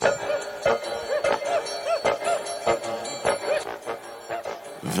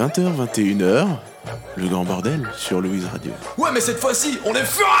20h, 21h, le grand bordel sur Louise Radio. Ouais, mais cette fois-ci, on est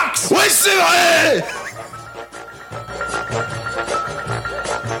furax. Ouais, c'est vrai.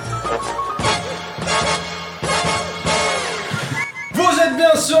 Vous êtes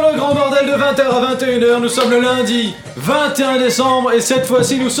bien sur le grand bordel de 20h à 21h. Nous sommes le lundi 21 décembre et cette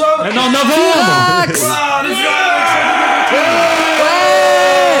fois-ci nous sommes... Non, novembre. Furax. Ah, les furax.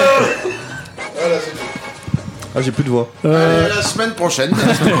 Ah, j'ai plus de voix. La semaine prochaine.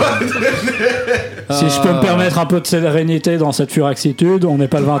 Si je peux me permettre un peu de sérénité dans cette furaxitude, on n'est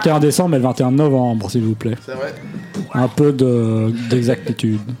pas le 21 décembre mais le 21 novembre, s'il vous plaît. C'est vrai. Un peu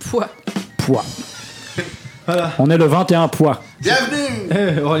d'exactitude. Poids. Voilà. On est le 21 poids.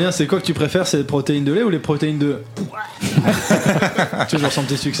 Bienvenue. Aurélien, c'est quoi que tu préfères? C'est les protéines de lait ou les protéines de... Toujours sans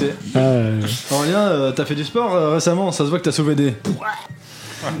tes succès. Aurélien, t'as fait du sport récemment, ça se voit que t'as soulevé des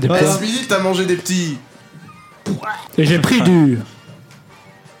Des poids. Ce midi, t'as mangé des petits. Et j'ai pris du...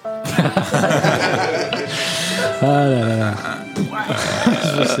 Ah là là.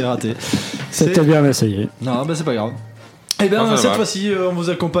 C'est raté. C'était bien essayé. Non, bah c'est pas grave. Et bien, cette fois-ci, on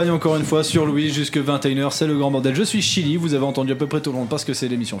vous accompagne encore une fois sur Louis jusque 21h, c'est le grand bordel. Je suis Chili, vous avez entendu à peu près tout le monde parce que c'est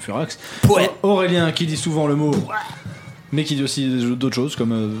l'émission Furax. Aurélien qui dit souvent le mot, mais qui dit aussi d'autres choses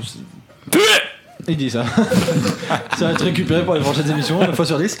comme... il dit ça. Ça va être récupéré pour les prochaines émissions, 9 fois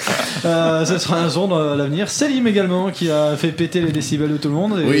sur 10. Ce sera un son dans l'avenir. Selim également, qui a fait péter les décibels de tout le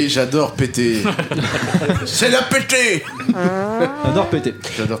monde. Et... Oui, j'adore péter. C'est la péter. J'adore péter.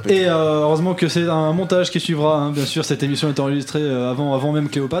 J'adore péter. Et heureusement que c'est un montage qui suivra. Hein. Bien sûr, cette émission est enregistrée avant même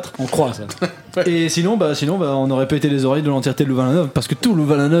Cléopâtre. On croit ça. Et sinon, on aurait pété les oreilles de l'entièreté de Louvain-la-Neuve parce que tout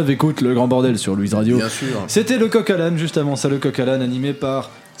Louvain-la-Neuve écoute le grand bordel sur Louise Radio. Bien sûr. C'était le Coq à l'âne, juste avant ça, le Coq à l'âne animé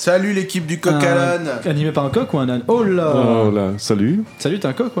par... Salut l'équipe du Coq à l'âne. Animé par un coq ou un âne? Oh là. Oh là, salut. Salut, t'es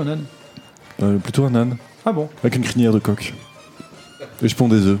un coq ou un âne? Plutôt un âne, Ah bon? avec une crinière de coq. Et je ponds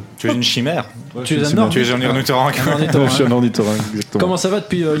des œufs. Tu es une chimère. Tu es un orque? Tu es un ornithorynque. Je suis un ornithorynque, exactement. Comment ça va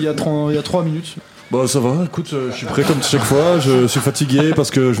depuis il y a 3 minutes? Bah ça va, écoute, je suis prêt comme chaque fois, je suis fatigué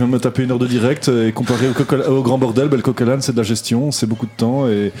parce que je viens de me taper 1 heure de direct et comparé au grand bordel, le coq à l'âne c'est de la gestion, c'est beaucoup de temps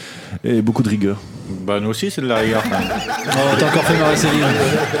et beaucoup de rigueur. Bah nous aussi c'est de la rigueur. Oh, t'as encore fait marrer Céline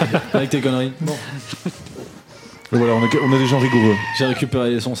avec tes conneries. Bon. Et voilà, on est des gens rigoureux. J'ai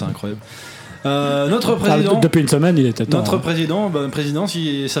récupéré les sons, c'est incroyable. Notre président. Depuis une semaine, il était temps. Notre hein. président,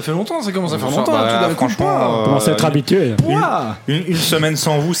 ça fait longtemps, ça commence à faire longtemps. Bah, là, tout d'un coup, franchement, On commence à être habitué. Une semaine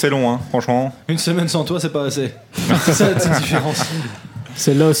sans vous c'est long, hein, franchement. Une semaine sans toi, c'est pas assez. C'est ça la petite différence.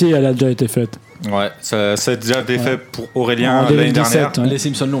 Celle-là aussi, elle a déjà été faite. Ouais, ça a déjà été fait pour Aurélien En l'année 2017, dernière. ouais. Les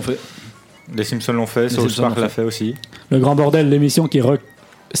Simpsons l'ont fait. Les Simpsons l'ont fait, South Simpsons Park l'ont l'a fait aussi. Le grand bordel, l'émission qui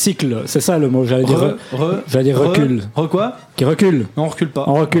recycle. C'est ça le mot, j'allais dire. J'allais dire recule. Quoi? Qui recule. Non, on recule pas.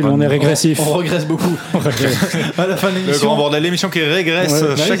 On recule, on est régressif. On regresse beaucoup. À la fin de Le l'émission. grand bordel, l'émission qui régresse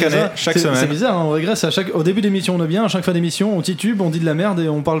Ouais, chaque c'est année, ça. chaque C'est semaine. bizarre, hein, on régresse au début d'émission on est bien, à chaque fin d'émission on titube, on dit de la merde et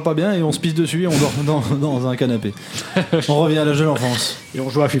on parle pas bien et on se pisse dessus et on dort dans un canapé. On revient à la jeune enfance. Et on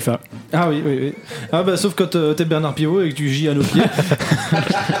joue à FIFA. Ah oui. Ah bah sauf quand t'es Bernard Pivot et que tu gis à nos pieds.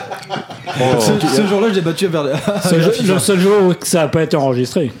 Ce jour-là je l'ai battu à Bernard. Le seul jour où ça n'a pas été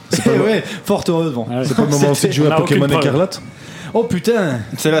enregistré. Ouais, fort heureusement. Ouais. C'est pas le moment aussi de jouer on à a Pokémon aucune preuve. Écarlate? Oh putain.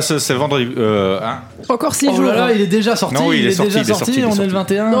 C'est là, c'est le vendredi. Hein. Encore 6 Oh jours. là là, il est déjà sorti. Non, oui, il est sorti, déjà il est sorti, on est le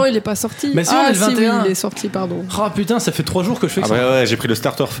 21. Non, il est pas sorti. Mais si, on est le si, 21. oui, il est sorti, pardon. Ah putain, ça fait 3 jours que je fais que Ah ça. ouais, j'ai pris le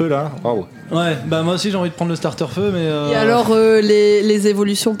starter feu là. Waouh. Ouais, bah moi aussi j'ai envie de prendre le starter feu, mais. Et alors, les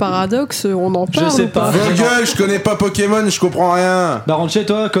évolutions paradoxes, on en parle Je sais ou pas. Vos gueules, je connais pas Pokémon, je comprends rien. Bah rentre chez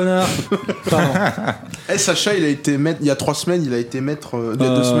toi, connard. Pardon. Sacha, il a été maître, il y a 3 semaines, il a été maître, il y a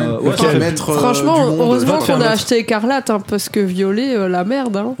 2 semaines, ouais, ça fait- maître Franchement, du monde. heureusement Pas qu'on a faire acheté Écarlate, hein, parce que Violet, la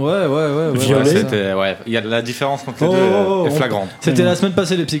merde. Hein. Ouais. Violet. C'était, ouais, il y a la différence entre les Oh, deux oh, oh, est flagrante. C'était la semaine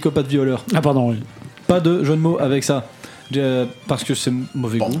passée les psychopathes violeurs. Ah pardon, oui. Pas de jeu de mots avec ça. Parce que c'est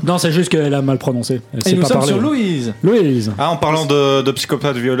mauvais goût. Non, c'est juste qu'elle a mal prononcé. Elle Et sait nous pas sommes parler. sur Louise. Louise. Ah, en parlant de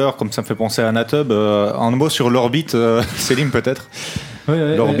psychopathe violeur, comme ça me fait penser à Anatub, un mot sur l'orbite, Céline peut-être.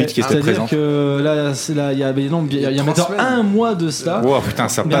 L'orbite qui était C'est-à-dire présente. que là, il y a maintenant 1 mois de cela. Wow, putain,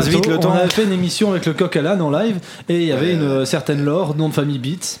 ça passe Bientôt, vite le temps. On avait fait une émission avec le coq à l'âne en live et il y avait une certaine Laure, nom de famille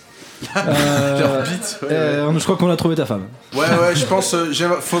Beats. L'orbite, Je crois qu'on a trouvé ta femme. Ouais, je pense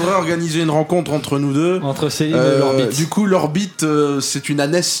faudrait organiser une rencontre entre nous deux. Entre Céline et l'orbite. Du coup, l'orbite, c'est une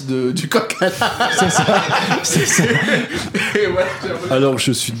ânesse du coq à l'âne. C'est ça. Et ouais, Alors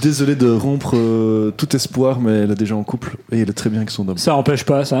je suis désolé de rompre tout espoir, mais elle est déjà en couple et elle est très bien avec son homme. Ça empêche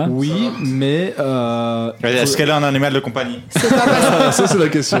pas, ça. Oui, mais. Est-ce qu'elle a un animal de compagnie? C'est pas parce, Ça c'est la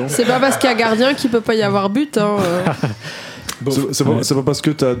question. c'est pas parce qu'il y a gardien qu'il peut pas y avoir but. Hein. C'est pas parce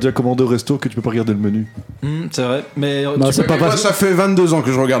que t'as déjà commandé au resto que tu peux pas regarder le menu. C'est vrai, mais Moi, ça fait 22 ans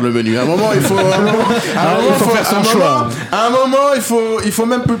que je regarde le menu. À un moment, il faut faire son choix. À un moment, il faut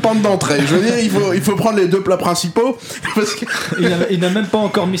même plus prendre d'entrée. Je veux dire, il faut prendre les 2 plats principaux. Parce que... il n'a même pas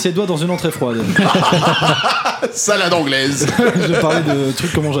encore mis ses doigts dans une entrée froide. Salade anglaise. Je parlais de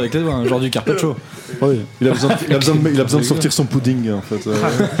trucs qu'on mange avec les doigts, genre du carpaccio. Oui. Il a besoin de sortir son pudding en fait.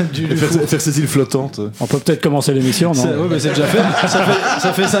 Et faire ses îles flottantes. On peut peut-être commencer l'émission, non? Oui, mais c'est déjà fait.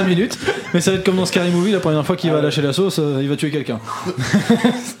 Ça fait 5 minutes. Mais ça va être comme dans Scary Movie, la première fois qu'il va lâcher la sauce, il va tuer quelqu'un.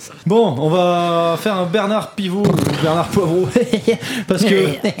 Bon, on va faire un Bernard Pivot ou Bernard Poivreau. Parce que.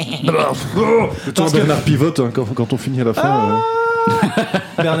 Bernard pivote hein, quand on finit à la fin.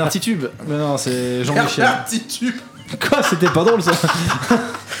 Bernard Titube. Mais non, c'est Jean-Michel. Bernard Titube. Quoi, c'était pas drôle ça?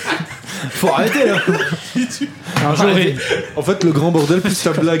 Faut arrêter là. Un jour, En fait, le grand bordel, plus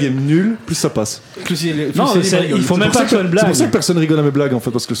ta blague est nulle, plus ça passe. il faut même pas que ce soit une C'est blague. pour ça que personne rigole à mes blagues en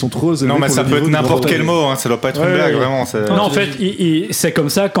fait, parce qu'elles sont trop élevées. Non, mais pour ça le peut niveau être du grand n'importe bordel. quel mot, hein, ça doit pas être une blague, vraiment. Non, en fait, c'est comme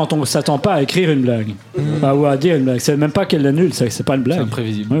ça quand on s'attend pas à écrire une blague. Ou à dire une blague. C'est même pas qu'elle est nulle, c'est pas une blague. C'est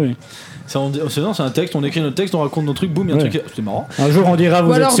imprévisible. Oui. C'est un texte, on écrit notre texte, on raconte nos trucs, boum, il y a un truc. C'est marrant. Un jour, on dira, vous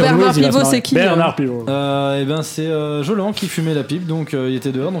Ou êtes alors sur Bernard Louise, il va se Pivot, marrer. c'est qui, Bernard Pivot. Eh ben c'est Jolan qui fumait la pipe, donc il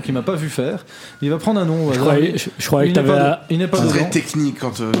était dehors, donc il m'a pas vu faire. Il va prendre un nom au hasard. Je croyais que t'avais Il n'est pas C'est très dedans. technique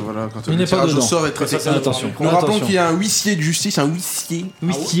quand Il n'est le pas tirage au dedans. sort est très technique. Attention. Nous rappelons Attention. qu'il y a un huissier de justice, un huissier.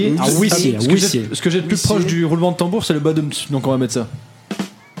 Huissier. Ah, huissier, Ce que j'ai- Ce que j'ai de plus Huissier. proche du roulement de tambour, c'est le badum, donc on va mettre ça.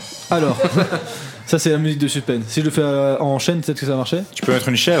 Alors, ça c'est la musique de suspense. Si je le fais en chaîne, peut-être que ça marchait. Tu peux mettre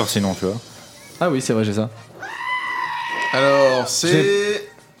une chèvre sinon, tu vois. Ah oui, c'est vrai, j'ai ça. Alors, c'est.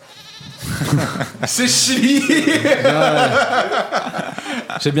 C'est Chili.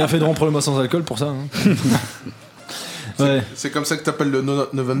 J'ai bien fait de rompre le mois sans alcool pour ça. Hein. Ouais. C'est comme ça que t'appelles le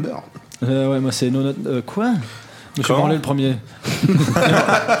novembre. Ouais, moi c'est no note. Quoi? Je me suis branlé le premier.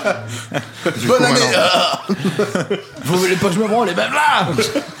 Bonne année. Vous voulez pas que je me branle? Eh ben là!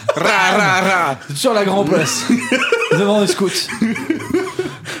 Sur la grande place. Devant les scouts.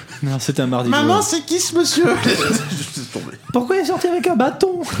 Non, c'était un mardi. Maman, c'est qui ce monsieur? Pourquoi il est sorti avec un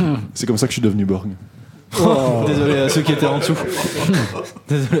bâton? C'est comme ça que je suis devenu borgne. Désolé à ceux qui étaient en dessous.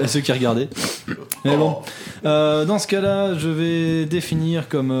 Désolé à ceux qui regardaient. Mais bon, dans ce cas-là, je vais définir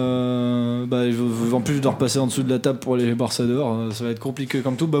comme. En plus, je dois repasser en dessous de la table pour aller boire ça dehors. Ça va être compliqué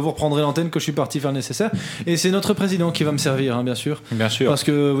comme tout. Bah, vous reprendrez l'antenne quand je suis parti faire le nécessaire. Et c'est notre président qui va me servir, hein, bien sûr. Bien sûr. Parce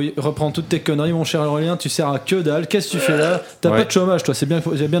que, oui, reprends toutes tes conneries, mon cher Aurélien. Tu sers à que dalle. Qu'est-ce que tu fais là? T'as pas de chômage, toi.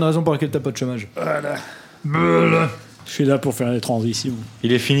 Il y a bien une raison pour laquelle t'as pas de chômage. Je suis là pour faire les transitions.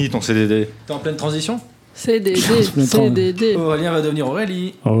 Il est fini ton CDD. T'es en pleine transition? CDD. Aurélien va devenir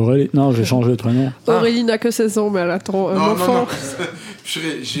Aurélie. Aurélie. Non, j'ai changé de prénom. Aurélie n'a que 16 ans, mais elle attend un enfant.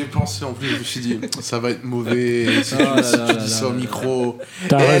 J'y ai pensé en plus, je me suis dit, ça va être mauvais si tu dis ça au micro.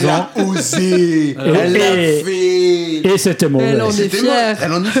 T'as Elle raison. a osé, elle l'a fait. Et c'était mauvais. Elle en est fière.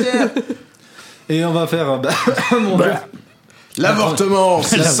 Elle en est fière. Et on va faire. Mon Dieu. L'avortement,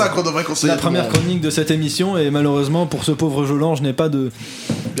 c'est ça qu'on devrait conseiller. La première chronique de cette émission, et malheureusement pour ce pauvre Jolan, je n'ai pas de.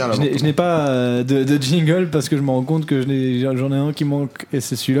 Je n'ai pas de jingle parce que je me rends compte que j'en ai un qui manque et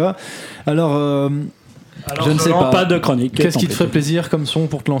c'est celui-là. Alors, je ne sais pas. de chronique. Qu'est-ce qui te ferait plaisir comme son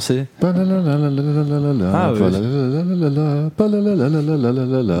pour te lancer? Ah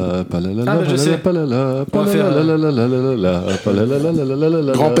je sais. On va faire,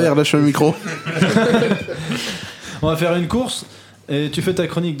 Grand-père, lâche le micro. On va faire une course et tu fais ta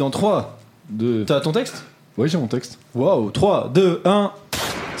chronique dans 3. T'as ton texte? Oui, j'ai mon texte. Waouh, 3, 2, 1.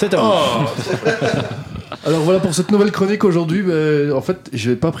 C'est à vous. Alors voilà pour cette nouvelle chronique aujourd'hui. En fait,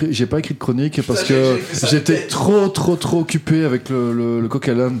 j'ai pas écrit de chronique parce que j'étais trop occupé avec le coq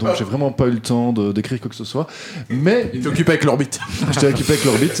à l'âne, donc j'ai vraiment pas eu le temps d'écrire quoi que ce soit. Mais Il t'occupe avec l'orbite. j'étais occupé avec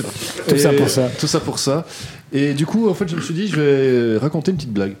l'orbite. Tout ça pour ça. Tout ça pour ça. Et du coup, en fait, je me suis dit, je vais raconter une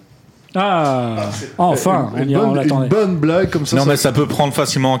petite blague. Enfin, on l'attendait. Une bonne blague comme ça. Non, mais ça peut prendre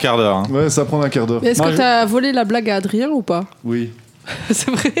facilement un quart d'heure. Hein. Ouais, ça prend un quart d'heure. Mais est-ce que t'as volé la blague à Adrien ou pas? Oui. C'est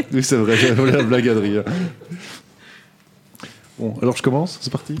vrai. Oui, c'est vrai, j'ai volé la blague à Adrien. Bon, alors je commence,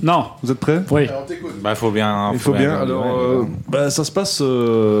 c'est parti. Non. Vous êtes prêts? Oui. Bah, faut bien. Il faut bien. Alors, ça se passe.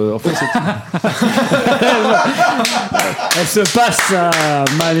 En fait, Elle se passe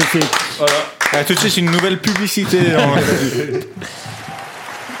magnifique. Voilà. Ah, tout de suite, une nouvelle publicité.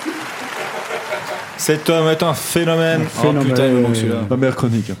 Cet homme est un phénomène. Oh putain, il me manque celui-là. ma meilleure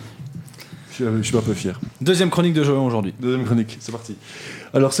chronique. Je suis un peu fier. Deuxième chronique de Joël aujourd'hui. Deuxième chronique, c'est parti.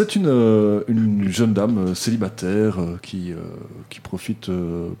 Alors c'est une jeune dame célibataire qui profite,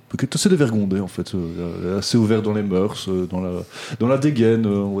 qui est assez dévergondée en fait, elle est assez ouverte dans les mœurs, dans la dégaine,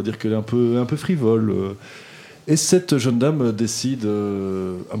 on va dire qu'elle est un peu frivole. Et cette jeune dame décide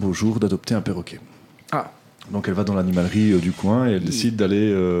un beau jour d'adopter un perroquet. Donc elle va dans l'animalerie du coin et elle décide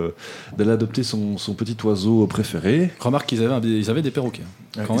d'aller adopter son petit oiseau préféré. Remarque qu'ils avaient des perroquets.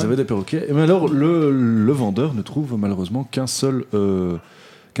 Ils avaient des perroquets. Et mais alors le vendeur ne trouve malheureusement qu'un seul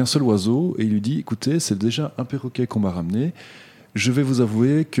oiseau et il lui dit écoutez, c'est déjà un perroquet qu'on m'a ramené. Je vais vous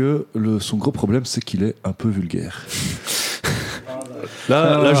avouer que son gros problème c'est qu'il est un peu vulgaire.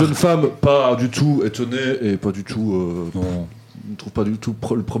 La jeune femme, pas du tout étonnée et pas du tout ne trouve pas du tout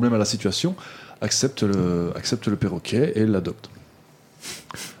le problème à la situation, accepte le perroquet et l'adopte.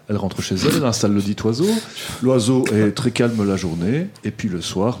 Elle rentre chez elle, elle installe le dit oiseau. L'oiseau est très calme la journée. Et puis le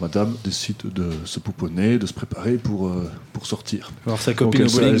soir, madame décide de se pouponner, de se préparer pour sortir. Alors sa copine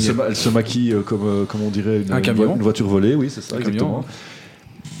donc, elle se maquille comme on dirait une voiture volée, oui, c'est ça, exactement.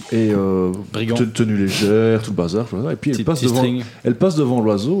 Et tenue légère, tout le bazar. Et puis elle passe devant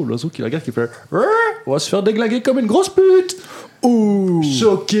l'oiseau qui la regarde, qui fait « On va se faire déglinguer comme une grosse pute !»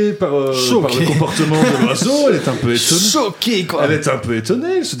 Choquée par le comportement de l'oiseau, elle est un peu étonnée. Choquée, quoi. Elle est un peu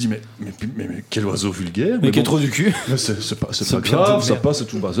étonnée. Elle se dit mais quel oiseau vulgaire. Mais qui est trop du cul. C'est pas grave, ça passe, c'est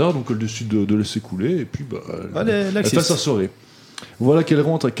tout le bazar. Donc elle décide de laisser couler et puis elle fait sa soirée. Voilà qu'elle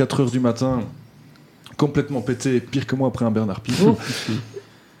rentre à 4h du matin, complètement pétée, pire que moi après un Bernard Pivot.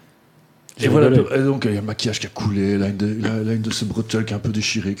 Et voilà, et donc il y a le maquillage qui a coulé, elle a une de ses bretelles qui est un peu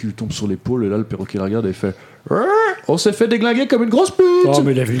déchirée, qui lui tombe sur l'épaule, et là le perroquet la regarde et il fait « On s'est fait déglinguer comme une grosse pute !» Oh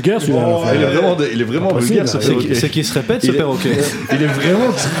mais il est vulgaire celui-là. Il est vraiment vulgaire ce perroquet. C'est qu'il se répète ce perroquet. Il est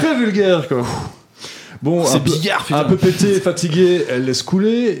vraiment très vulgaire quoi. Bon, un peu pété, fatigué, elle laisse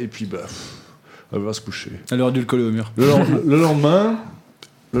couler, et puis elle va se coucher. Elle aurait dû le coller au mur. Le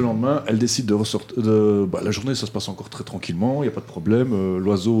lendemain, elle décide de ressortir. La journée, ça se passe encore très tranquillement, il n'y a pas de problème.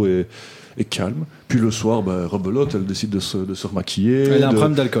 L'oiseau est calme. Puis le soir, rebelote, elle décide de se remaquiller. Elle a un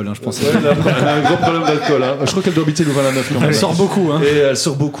problème d'alcool, je pense. Ouais, elle a un gros problème d'alcool. Je crois qu'elle doit habiter Louvain-la-Neuve. Elle sort beaucoup. Et elle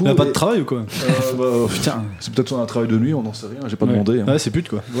sort beaucoup. Elle n'a pas de travail ou quoi Putain. C'est peut-être un travail de nuit, on n'en sait rien, j'ai pas demandé. Ouais, c'est pute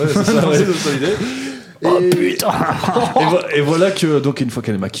quoi. Ouais, c'est ça, c'est l'idée. Oh putain. Et voilà que donc une fois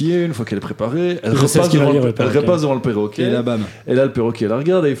qu'elle est maquillée, une fois qu'elle est préparée, elle repasse devant le perroquet. Et là bam. Et là le perroquet la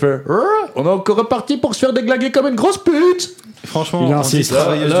regarde et il fait on est encore reparti pour se faire déglinguer comme une grosse pute. Franchement, là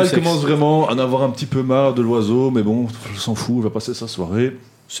elle commence vraiment à en avoir un petit peu marre de l'oiseau, mais bon, elle s'en fout, elle va passer sa soirée.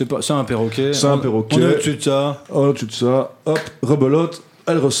 C'est un perroquet. On est au-dessus de ça. Hop, rebelote.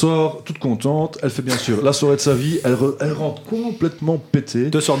 Elle ressort, toute contente, elle fait bien sûr la soirée de sa vie, elle rentre complètement pétée.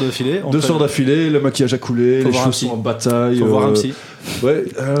 2 soirs d'affilée. Le maquillage a coulé, les cheveux sont en bataille. Faut voir un psy. Ouais,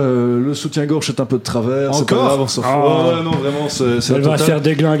 le soutien-gorge est un peu de travers. C'est pas grave, on s'en fout. Non, vraiment, c'est elle va se faire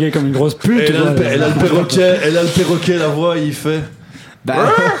déglinguer comme une grosse pute. Elle a le perroquet, la voix, il fait.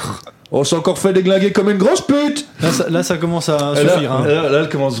 On s'est encore fait déglinguer comme une grosse pute. Là ça commence à suffire. Là, elle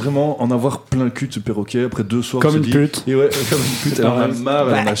commence vraiment à en avoir plein le cul de ce perroquet. Après 2 soirs, comme une pute. Et ouais, comme une pute. Elle en a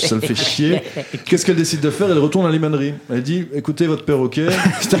marre, ça le fait chier. Qu'est-ce qu'elle décide de faire? Elle retourne à l'animanerie. Elle dit écoutez, votre perroquet,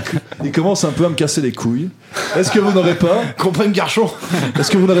 il commence un peu à me casser les couilles. Est-ce que vous n'aurez pas. Compagne garçon.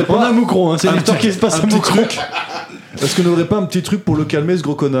 Est-ce que vous n'aurez pas. On a un moucron, c'est l'histoire qui se passe un petit truc. Est-ce que vous n'aurez pas un petit truc pour le calmer, ce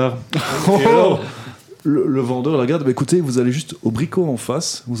gros connard? Et alors, le vendeur la regarde, écoutez, vous allez juste au bricot en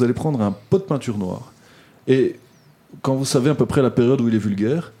face, vous allez prendre un pot de peinture noire. Et quand vous savez à peu près la période où il est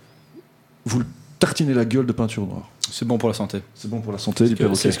vulgaire, vous le tartinez la gueule de peinture noire. C'est bon pour la santé. C'est bon pour la santé du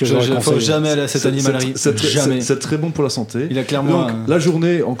perroquet. C'est ce que je ne faut jamais aller à cette animalerie. C'est très bon pour la santé. Il a clairement. Donc, la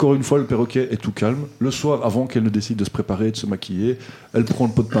journée, encore une fois, le perroquet est tout calme. Le soir, avant qu'elle ne décide de se préparer, de se maquiller, elle prend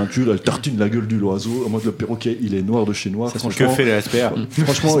le pot de peinture, elle tartine la gueule de l'oiseau. En mode, le perroquet, il est noir de chez noir. Que fait la SPR?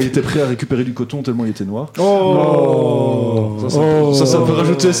 Franchement, il était prêt à récupérer du coton tellement il était noir. Ça peut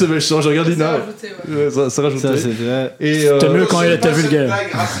rajouter, c'est méchant. Je regarde Ina. Ça rajoute. C'était mieux quand il était vulgaire.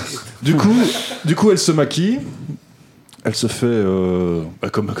 Du coup, elle se maquille. Elle se fait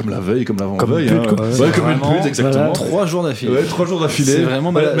comme la veille, comme l'avant-veille. Comme une pute, exactement. Voilà. 3 jours d'affilée. Ouais, 3 jours d'affilée. C'est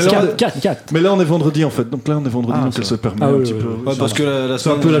vraiment malade. 4. Mais là, on est vendredi en fait. Donc là, on est vendredi, donc elle se permet un petit peu. Parce que la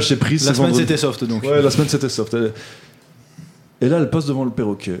semaine, un peu lâcher prise. La semaine, c'était soft donc. Ouais, la semaine, c'était soft. Et là, elle passe devant le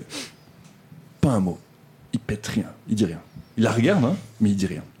perroquet. Pas un mot. Il pète rien. Il dit rien. Il la regarde, mais il dit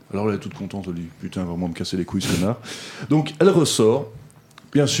rien. Alors elle est toute contente. Elle dit putain, vraiment me casser les couilles, ce connard. Donc elle ressort.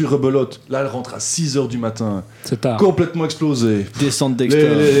 Bien sûr, rebelote. Là, elle rentre à 6h du matin. C'est tard. Complètement explosée. Descente d'extra.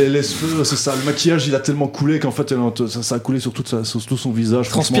 Les cheveux, c'est ça. Le maquillage, il a tellement coulé qu'en fait, ça a coulé sur tout son visage.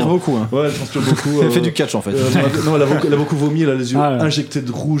 Transpire beaucoup. Ouais, elle transpire beaucoup. Elle fait du catch en fait. Non, elle a beaucoup vomi. Elle a les yeux injectés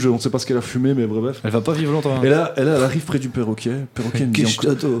de rouge. On ne sait pas ce qu'elle a fumé, mais bref. Elle va pas vivre longtemps. Et là, elle arrive près du perroquet.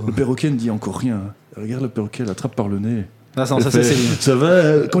 Le perroquet ne dit encore rien. Elle regarde le perroquet, elle l'attrape par le nez. Ah, ça c'est Céline. Ça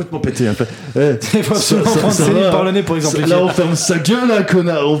va complètement pété. Hein. Il faut absolument prendre Céline par le nez pour exemplifier. Là, on ferme sa gueule, hein,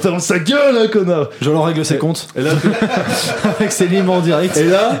 connard. On ferme sa gueule, hein, connard. Je leur règle ses comptes. Et là, avec Céline en direct. Et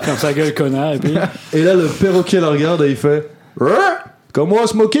là, ferme sa gueule, connard. Et là, le perroquet la regarde et il fait. Comme moi,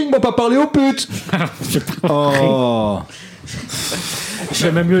 smoking m'a pas parlé aux putes. Oh.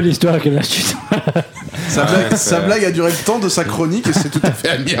 J'aime même mieux l'histoire que la chute. Sa blague a duré le temps de sa chronique et c'est tout à fait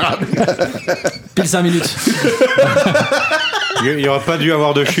admirable. Pile 5 minutes. Il n'y aurait pas dû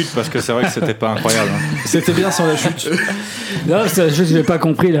avoir de chute parce que c'est vrai que c'était pas incroyable. C'était bien sans la chute. Non, c'est juste que j'ai pas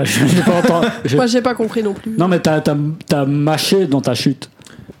compris là. J'ai pas entendu. Moi, j'ai pas compris non plus. Non, mais t'as mâché dans ta chute.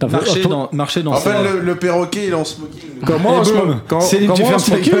 Marcher dans en fait, le perroquet, il est en smoking. Comment Céline, tu fermes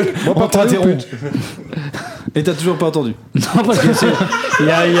ta gueule. On t'interrompt. Et t'as toujours pas entendu. Non, parce que il y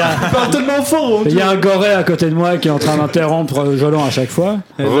a tellement fort. Il y a un goret à côté de moi qui est en train d'interrompre Jolan à chaque fois.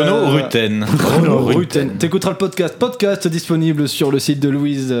 Renaud Rutten. T'écouteras le podcast disponible sur le site de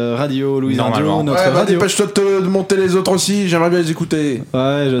Louise Radio, Radio, notre radio. Dépêche-toi de monter les autres aussi, j'aimerais bien les écouter.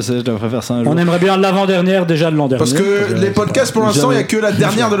 Ouais, je sais, je devrais faire ça un jour. On aimerait bien l'avant-dernière déjà de l'an dernier. Parce que les podcasts pour l'instant, il n'y a que la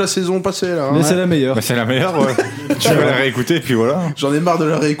dernière de la saison passée là. Mais c'est la meilleure. C'est la meilleure, ouais. Tu vas la réécouter, puis voilà. J'en ai marre de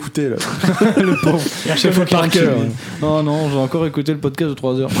la réécouter là. Le pauvre. J'ai fait par cœur. Non, j'ai encore écouté le podcast de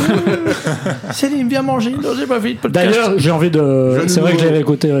 3 heures. Céline, bien manger, non, j'ai pas fait le podcast. D'ailleurs, j'ai envie de. C'est vrai que je l'ai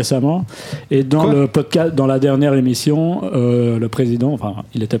réécouté récemment. Et dans le podcast, dans la dernière émission, le président, enfin,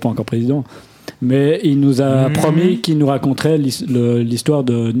 il n'était pas encore président, mais il nous a promis qu'il nous raconterait l'histoire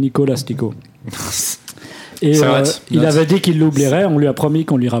de Nicolas Stico. Et il avait dit qu'il l'oublierait, on lui a promis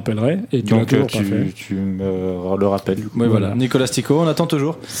qu'on lui rappellerait, et tu l'as toujours pas fait. Tu me le rappelles. Oui, voilà. Nicolas Stico, on attend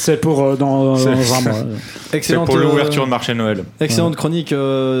toujours. C'est pour dans un mois. C'est pour l'ouverture de marché Noël. Excellente chronique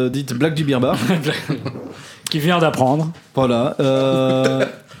dite Blague du Birbar. Qui vient d'apprendre. Voilà.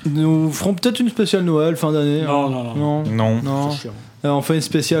 Nous ferons peut-être une spéciale Noël fin d'année. Non. On fait une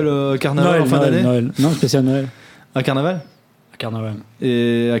spéciale carnaval Noël, en fin d'année. Noël. Non, spécial Noël. À carnaval. Carnaval.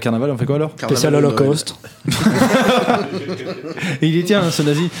 Et à carnaval, on fait quoi alors? Spécial Holocauste. Et il y tient, ce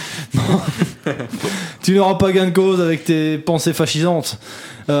nazi. Tu n'auras pas gain de cause avec tes pensées fascisantes.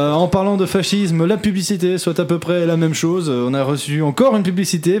 En parlant de fascisme, la publicité soit à peu près la même chose. On a reçu encore une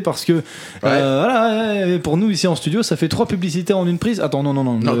publicité parce que voilà, pour nous ici en studio, ça fait 3 publicités en une prise. Attends, non.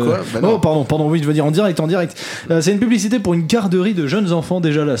 Quoi non. Oh, pardon, oui, je veux dire en direct. C'est une publicité pour une garderie de jeunes enfants.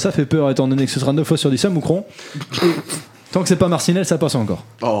 Déjà là, ça fait peur étant donné que ce sera 9 fois sur 10 à Moucron. Tant que c'est pas Marcinelle, ça passe encore.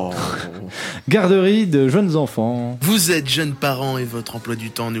 Oh. Garderie de jeunes enfants. Vous êtes jeune parent et votre emploi du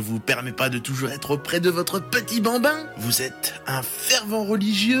temps ne vous permet pas de toujours être auprès de votre petit bambin? Vous êtes un fervent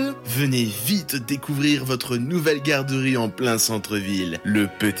religieux? Venez vite découvrir votre nouvelle garderie en plein centre-ville, le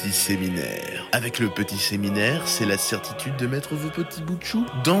Petit Séminaire. Avec le Petit Séminaire, c'est la certitude de mettre vos petits bouts de chou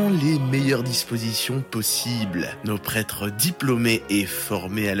dans les meilleures dispositions possibles. Nos prêtres diplômés et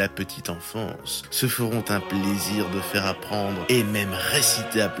formés à la petite enfance se feront un plaisir de faire apprendre et même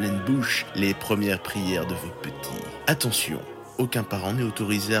réciter à pleine bouche les premières prières de vos petits. Attention, aucun parent n'est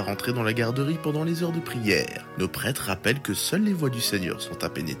autorisé à rentrer dans la garderie pendant les heures de prière. Nos prêtres rappellent que seules les voies du Seigneur sont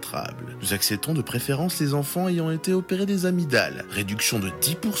impénétrables. Nous acceptons de préférence les enfants ayant été opérés des amygdales. Réduction de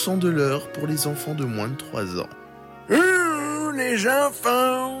 10% de l'heure pour les enfants de moins de 3 ans. Les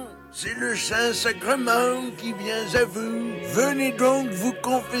enfants, c'est le Saint-Sacrement qui vient à vous. Venez donc vous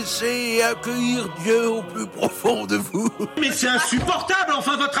confesser et accueillir Dieu au plus profond de vous. Mais c'est insupportable,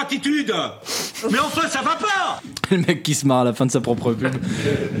 enfin, votre attitude. Mais enfin, ça va pas. Le mec qui se marre à la fin de sa propre pub.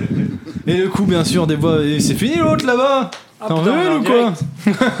 Et le coup, bien sûr, des voix. Et c'est fini l'autre là-bas. T'en veux une ou quoi?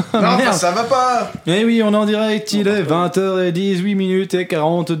 Non, merde. Ça va pas. Eh oui, on est en direct, il est 20h18 et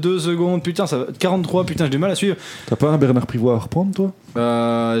 42 secondes. Putain, ça va. 43, putain, j'ai du mal à suivre. T'as pas un Bernard Privois à reprendre, toi?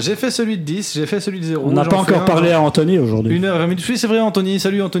 J'ai fait celui de 10, j'ai fait celui de 0. On n'a pas encore parlé à Anthony aujourd'hui. 1h20. Oui, c'est vrai, Anthony.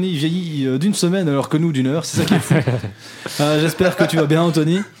 Salut Anthony, il vieillit d'une semaine alors que nous d'une heure, c'est ça qui est fou. J'espère que tu vas bien,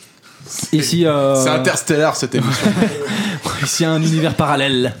 Anthony. Ici, c'est interstellaire cette émission. Ici, un univers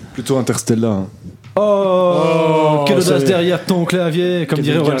parallèle. Plutôt interstellar. Hein. Oh, quelle audace derrière ton clavier, comme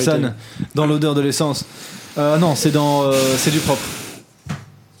dirait Rolsan, dans l'odeur de l'essence. Non, c'est du propre.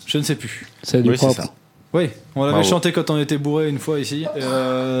 Je ne sais plus. C'est du propre. Oui, on l'avait chanté quand on était bourré une fois ici.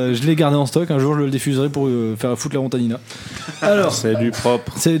 Je l'ai gardé en stock. Un jour, je le diffuserai pour faire foutre la Rontanina. Alors, c'est du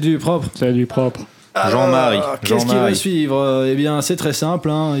propre. C'est du propre. Jean-Marie. Qu'est-ce qui va suivre? Eh bien, c'est très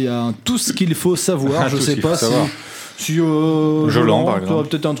simple. Il y a tout ce qu'il faut savoir. Je sais pas si Jolan, par exemple, tu aurais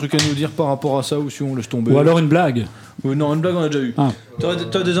peut-être un truc à nous dire par rapport à ça ou si on laisse tomber. Ou alors une blague. Non, une blague on a déjà eu.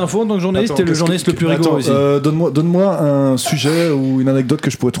 T'as des infos en tant que journaliste? T'es le journaliste le plus rigoureux ici. Donne-moi un sujet ou une anecdote que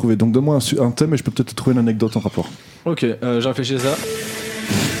je pourrais trouver. Donc donne-moi un thème et je peux peut-être trouver une anecdote en rapport. Ok, j'ai réfléchi à ça.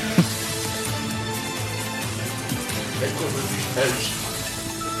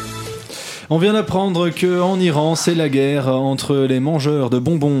 On vient d'apprendre qu'en Iran, c'est la guerre entre les mangeurs de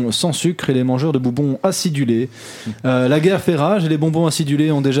bonbons sans sucre et les mangeurs de bonbons acidulés. La guerre fait rage et les bonbons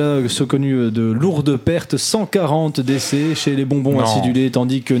acidulés ont déjà connu de lourdes pertes, 140 décès chez les bonbons acidulés,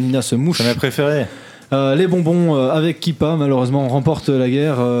 tandis que Nina se mouche. C'est mes préférés. Les bonbons avec Kippa, malheureusement, remportent la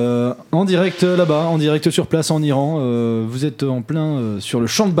guerre en direct là-bas, en direct sur place en Iran. Vous êtes en plein sur le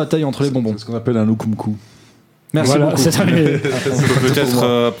champ de bataille entre les bonbons. C'est ce qu'on appelle un loukoumkou. Merci beaucoup.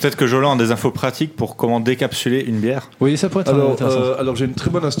 Peut-être que Jolan a des infos pratiques pour comment décapsuler une bière. Oui, ça pourrait être intéressant. Alors j'ai une très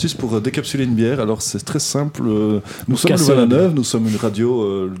bonne astuce pour décapsuler une bière. Alors c'est très simple. Nous sommes Louvain-la-Neuve, nous sommes une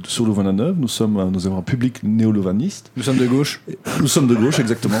radio sur Louvain-la-Neuve, nous avons un public néo-louvaniste. Nous sommes de gauche. Nous sommes de gauche,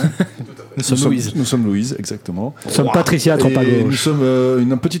 exactement. Nous sommes Louise, exactement. Nous sommes Patricia, trop à gauche. Nous sommes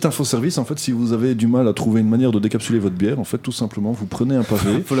une petite info-service. En fait, si vous avez du mal à trouver une manière de décapsuler votre bière, en fait, tout simplement, vous prenez un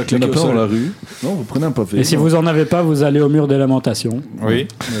pavé. Faut la claquer au sol. dans la rue. Non, vous prenez un pavé. Et si vous en avez pas, vous allez au mur des lamentations. Oui.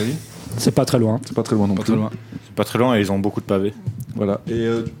 C'est pas très loin. C'est pas très loin non plus. C'est pas très loin et ils ont beaucoup de pavés. Voilà. Et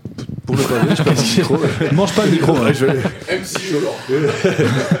pour le pavé, je passe le micro. Mange pas le micro. MC Jolan.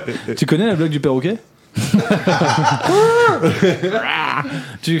 Tu connais la blague du perroquet?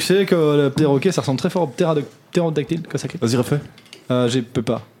 Tu sais que le perroquet ça ressemble très fort au ptérodactyle. Vas-y, refais. Je peux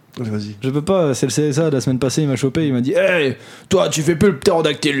pas. Allez, vas-y. Je peux pas, c'est le CSA la semaine passée, il m'a chopé, il m'a dit hey, toi tu fais plus le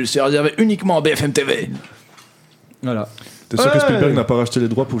ptérodactyle, c'est réservé uniquement à BFM TV. Voilà. T'es sûr que Spielberg n'a pas racheté les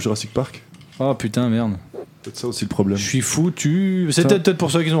droits pour Jurassic Park? Oh putain, merde. Peut-être ça aussi le problème. Je suis foutu. C'est peut-être pour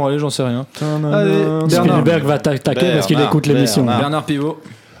ça qu'ils ont râlé, j'en sais rien. Allez, Spielberg va t'attaquer parce qu'il écoute l'émission. Bernard Pivot.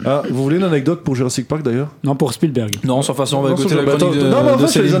 Ah, vous voulez une anecdote pour Jurassic Park d'ailleurs? Non, pour Spielberg. Non, sans façon, on va écouter la chronique de Non, de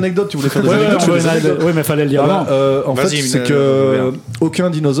c'est les anecdotes, tu voulais faire des anecdotes. Oui, mais fallait le dire avant. En fait, c'est que aucun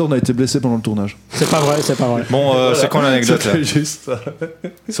dinosaure n'a été blessé pendant le tournage. C'est pas vrai. Bon, c'est quand l'anecdote là? Juste ça.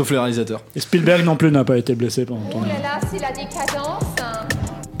 Sauf le réalisateur. Et Spielberg non plus n'a pas été blessé pendant le tournage. Oh là là, c'est la décadence.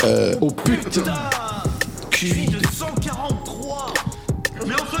 Oh putain. Je suis de 143.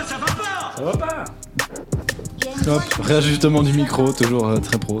 Mais enfin, ça va pas. Ça va pas. Hop, réajustement du micro, toujours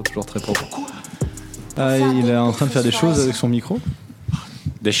très pro, toujours très propre. Ah, il est en train de faire des choses avec son micro.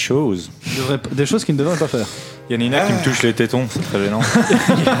 Des choses. Des choses qu'il ne devrait pas faire. Il y a Nina qui me touche les tétons, c'est très gênant.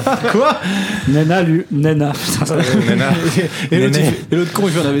 Quoi? Nena. Nena. Et l'autre con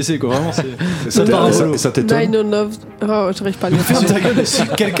il fait un AVC quoi, vraiment c'est. Ça t'étonne? 909. Oh, j'arrive pas à le faire. Ferme ta gueule, si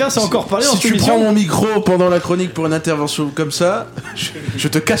quelqu'un sait encore parler en Si tu prends mon micro pendant la chronique pour une intervention comme ça, je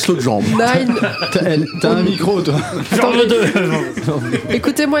te casse l'autre jambe. T'as un micro toi. Ferme le deux.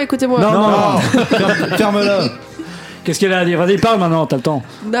 Écoutez-moi. Non. Ferme-la. Qu'est-ce qu'elle a à dire? Vas-y, parle maintenant, t'as le temps.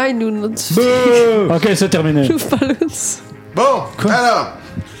 909. Ok, c'est terminé. J'ouvre pas le. Bon, alors,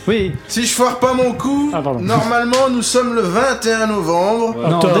 Oui. si je foire pas mon coup, normalement nous sommes le 21 novembre.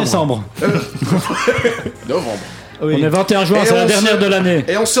 Non, décembre. Novembre. Oui. On est 21 juin, c'est la dernière de l'année.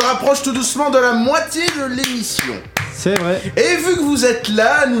 Et on se rapproche tout doucement de la moitié de l'émission. C'est vrai. Et vu que vous êtes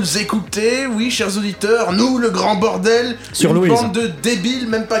là, nous écoutez, oui, chers auditeurs, nous, le grand bordel, sur une Louise. bande de débiles,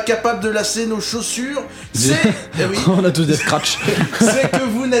 même pas capables de lasser nos chaussures, c'est... oui, on a tous des scratchs. c'est que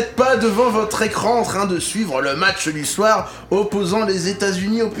vous n'êtes pas devant votre écran en train de suivre le match du soir opposant les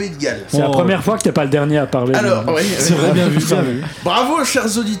États-Unis au Pays de Galles. C'est la première fois que t'es pas le dernier à parler. Alors, oui, c'est vrai, bien vu, bien vu. Bravo,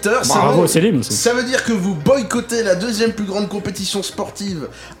 chers auditeurs. Bravo, Céline aussi. Ça veut dire que vous boycottez la deuxième plus grande compétition sportive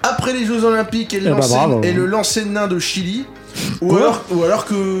après les Jeux Olympiques et le lancer de nain de Chili. Ou alors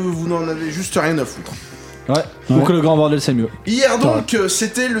que vous n'en avez juste rien à foutre. Ouais. Ou que le grand bordel c'est mieux. Hier donc,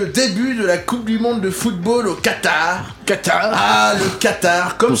 c'était le début de la Coupe du Monde de football au Qatar. Ah, le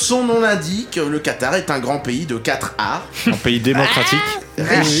Qatar. Comme son nom l'indique, le Qatar est un grand pays de 4 A. Un pays démocratique.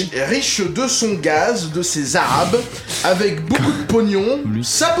 Riche de son gaz, de ses arabes, avec beaucoup de pognon,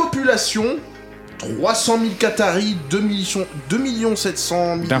 sa population... 300 000 Qataris, 2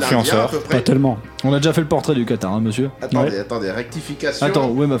 700 000 d'influenceurs. à peu près. Pas tellement. On a déjà fait le portrait du Qatar, hein, monsieur. Attendez, rectification. Attends,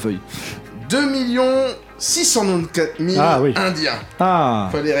 où est ma feuille? 2 694 000 Indiens. Ah.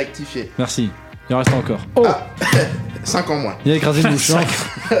 Fallait rectifier. Merci. Il en reste encore. 5 ans moins. Il a écrasé une mouche.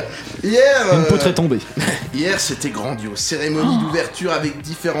 Hier, une poutre est tombée. Hier, c'était grandiose. Cérémonie d'ouverture avec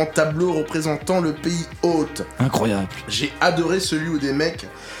différents tableaux représentant le pays hôte. Incroyable. J'ai adoré celui où des mecs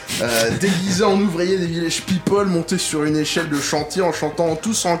déguisés en ouvriers des Village People montés sur une échelle de chantier en chantant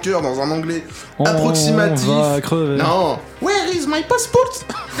tous en chœur dans un anglais approximatif. On va crever. Non. Where is my passport?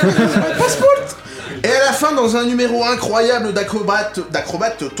 Where is my passport? Et à la fin, dans un numéro incroyable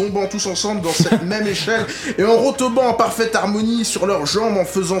d'acrobates tombant tous ensemble dans cette même échelle et en rotobant en parfaite harmonie sur leurs jambes en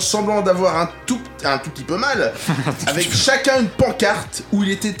faisant semblant d'avoir un tout petit peu mal, avec chacun une pancarte où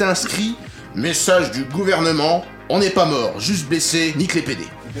il était inscrit « Message du gouvernement, on n'est pas mort, juste blessé, nique les PD ».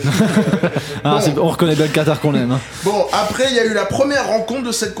 On reconnaît bien le Qatar qu'on aime. Bon, après, il y a eu la première rencontre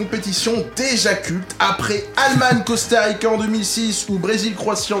de cette compétition déjà culte. Après Allemagne-Costa Rica en 2006 ou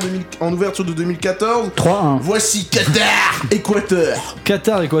Brésil-Croatie en ouverture de 2014. 3-1. Voici Qatar-Équateur.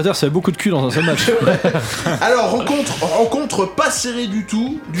 Qatar-Équateur, ça fait beaucoup de cul dans un seul match. Alors, rencontre pas serrée du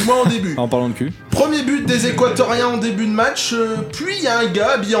tout, du moins en début. En parlant de cul. Premier but des Équatoriens en début de match, puis il y a un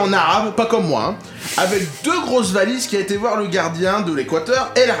gars habillé en arabe, pas comme moi, avec 2 grosses valises qui a été voir le gardien de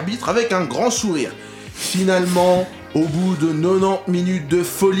l'Équateur et l'arbitre avec un grand sourire. Finalement, au bout de 90 minutes de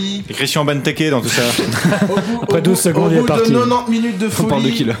folie... Et Christian Benteke dans tout ça. Après 12 secondes, il est parti. Au bout de 90 minutes de folie... On parle de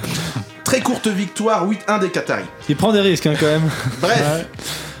qui là? Très courte victoire, 8-1 des Qataris. Il prend des risques quand même. Bref. Ouais.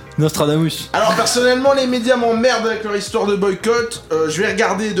 Nostradamus. Alors personnellement, les médias m'emmerdent avec leur histoire de boycott. Je vais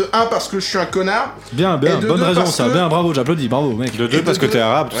regarder de 1 parce que je suis un connard. Bien, bonne raison ça. Bien, bravo, j'applaudis, bravo mec. De 2 parce que t'es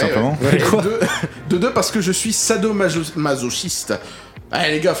arabe, tout simplement. Ouais. De 2 parce que je suis sadomasochiste.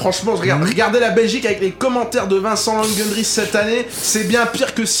 Allez les gars, franchement, regardez la Belgique avec les commentaires de Vincent Langendries cette année, c'est bien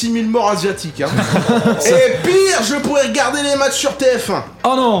pire que 6000 morts asiatiques. Hein. Et pire, je pourrais regarder les matchs sur TF1.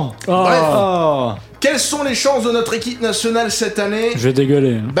 Oh non. Bref. Oh. Quelles sont les chances de notre équipe nationale cette année? Je vais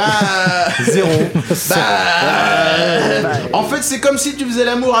dégueuler. Bah... 0. En fait, c'est comme si tu faisais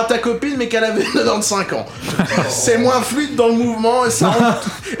l'amour à ta copine mais qu'elle avait 95 ans. C'est moins fluide dans le mouvement et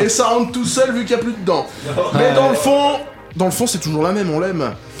ça rentre tout seul vu qu'il n'y a plus de dents. Mais dans le fond, c'est toujours la même, on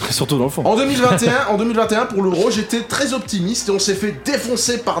l'aime. Surtout dans le fond. En 2021, pour l'Euro, j'étais très optimiste et on s'est fait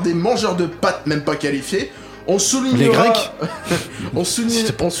défoncer par des mangeurs de pâtes même pas qualifiés. On soulignera, les Grecs. on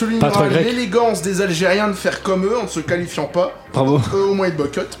soulignera l'élégance des Algériens de faire comme eux en ne se qualifiant pas. Bravo. Eux au moins ils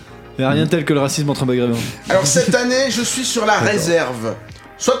boycottent. Il n'y a rien tel que le racisme entre maghrébins. Alors cette année, je suis sur la réserve.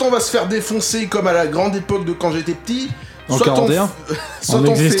 Soit on va se faire défoncer comme à la grande époque de quand j'étais petit. En 41 On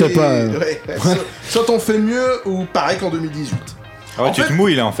n'existe pas. Soit on fait mieux ou pareil qu'en 2018. Ah ouais, En tu fait- te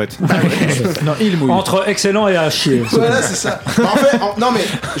mouilles là en fait. Non, il mouille. Entre excellent et à chier. Voilà, c'est ça. En fait, non mais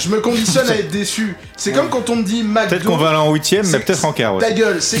je me conditionne à être déçu. C'est comme quand on me dit McDo. Peut-être qu'on va aller en 8ème, mais peut-être en quart aussi. Ta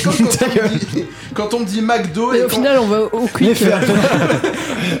gueule, c'est comme quand on me dit McDo Et et au final, on va au quick.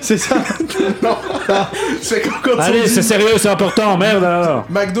 C'est ça. non, c'est comme quand on Allez, me c'est dit sérieux, c'est important, merde alors.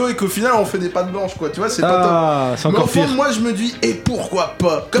 McDo et qu'au final on fait des pâtes blanches quoi. Tu vois, c'est pas top. Ah, c'est Mais encore au fond pire. de moi je me dis et pourquoi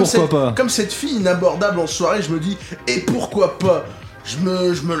pas Comme cette fille inabordable en soirée, je me dis et pourquoi pas. Je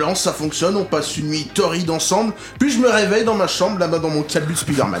me lance, ça fonctionne, on passe une nuit torride ensemble, puis je me réveille dans ma chambre, là-bas dans mon calbut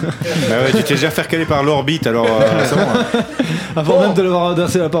Spider-Man. Bah ouais, tu t'es déjà fait caler par l'orbite, alors c'est bon. Hein. Avant même de l'avoir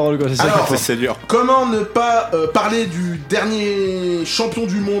adressé la parole, quoi. C'est ça. Alors, C'est dur. comment ne pas parler du dernier champion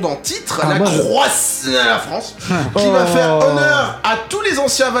du monde en titre, la France, qui va faire honneur à tous les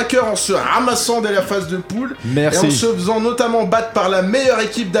anciens vainqueurs en se ramassant dès la phase de poule, Merci. et en se faisant notamment battre par la meilleure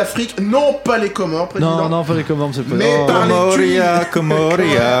équipe d'Afrique, non pas les Comores, président, Non, pas les commandes, c'est pas. mais par les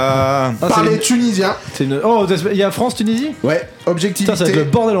Comoria. par les Tunisiens. C'est une... Oh, il y a France-Tunisie. Ouais, objectivité. Putain, ça va être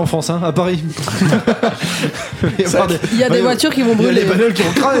le bordel en France, hein, à Paris. Il y a des voitures qui vont Il y a brûler. les bagnoles qui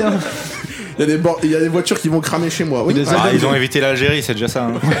vont cramer, hein. Il y a des voitures qui vont cramer chez moi. Oui. Des Ah, ils ont évité l'Algérie, c'est déjà ça.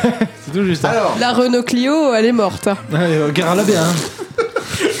 Hein. C'est tout juste. Alors, La Renault Clio, elle est morte. Hein. Allez, guerre à la bien.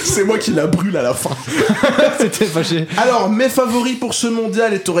 c'est moi qui la brûle à la fin. C'était fâché. Alors, mes favoris pour ce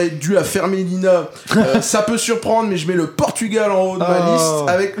mondial, et t'aurais dû la fermer, Lina. Ça peut surprendre, mais je mets le Portugal en haut de ma liste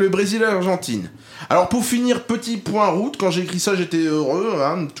avec le Brésil et l'Argentine. Alors, pour finir, petit point route. Quand j'ai écrit ça, j'étais heureux.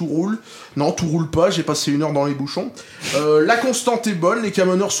 Hein, tout roule. Non, tout roule pas. J'ai passé 1 heure dans les bouchons. La constante est bonne. Les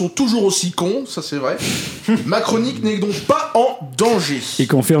camionneurs sont toujours aussi cons. Ça, c'est vrai. Ma chronique n'est donc pas en danger. Il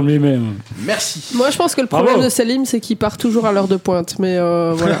confirme lui-même. Merci. Moi, je pense que le Bravo. problème de Salim, c'est qu'il part toujours à l'heure de pointe. Mais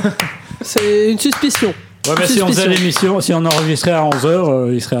voilà. C'est une suspicion. Ouais, mais si on faisait l'émission, si on enregistrait à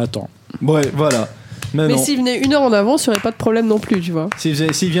 11h, il serait à temps. Ouais, voilà. Mais Mais non. s'il venait 1 heure en avance, il n'y aurait pas de problème non plus, tu vois.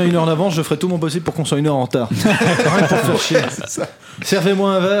 S'il vient 1 heure en avance, je ferai tout mon possible pour qu'on soit 1 heure en retard. Rien pour faire chier.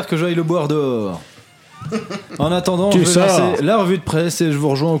 Servez-moi un verre que j'aille le boire dehors. En attendant, Tu je vais sors. lancer la revue de presse et je vous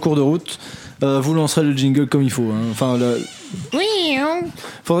rejoins en cours de route. Vous lancerez le jingle comme il faut. Hein. Enfin,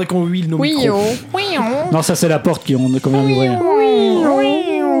 faudrait qu'on huile nos micros. Non, ça c'est la porte qu'on vient d'ouvrir.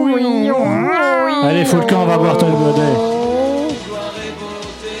 Allez, faut le camp, on va boire ton bordel.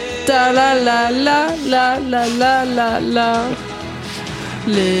 Ta la la la la la la la la.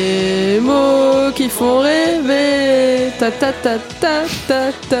 Les mots qui font rêver. Ta ta ta ta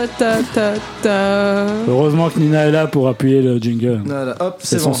ta ta ta ta ta. Heureusement que Nina est là pour appuyer le jingle. Voilà, hop,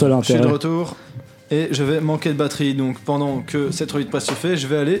 C'est c'est son bon. seul Je suis intérêt. de retour et je vais manquer de batterie. Donc pendant que cette revue de presse se fait, je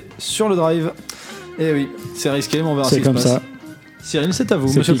vais aller sur le drive. Et oui, c'est risqué, mais on verra ce C'est qui se comme passe. ça. Cyril, c'est à vous,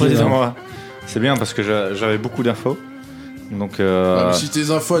 C'est monsieur le qui qui président. Moi, c'est bien parce que j'avais beaucoup d'infos. Donc, Ah, mais si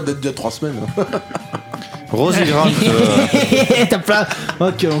tes infos elles datent d'il y a 3 semaines. Rosie Grant. T'as plein. Oh,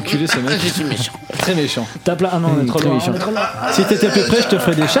 quel enculé ce mec. Je suis méchant. Très méchant. T'as plein. Ah non, on est trop Très loin. méchant. Si t'étais plus près, je te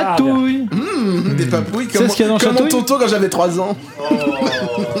ferais des chatouilles. Des papouilles C'est ce qu'il y a dans le comme mon chatouille tonton quand j'avais 3 ans.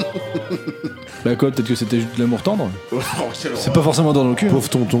 Bah quoi, peut-être que c'était juste de l'amour tendre. C'est pas forcément dans le cul. Pauvre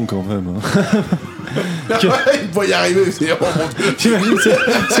tonton quand même. Il me voit y arriver, c'est oh mon Dieu. T'imagines,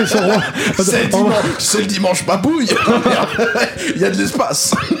 c'est son roi. C'est le dimanche papouille. Il y a de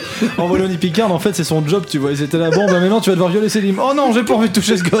l'espace. En Wallonie Picard, en fait, c'est son job, tu vois. Ils étaient là, bon, bah maintenant tu vas devoir violer Célim. Oh non, j'ai pas envie de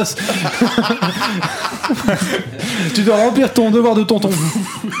toucher ce gosse. Tu dois remplir ton devoir de tonton.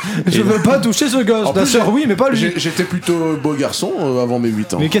 Je veux pas toucher ce gosse. Ta sœur, oui, mais pas lui. J'étais plutôt beau garçon avant mes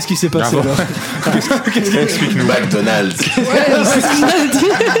 8 ans. Mais qu'est-ce qui s'est passé Ah bon. là? Explique-nous. McDonald's. Ouais, c'est ce qu'il a dit.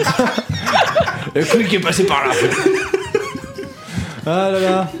 Le Quick est passé par là. Ah là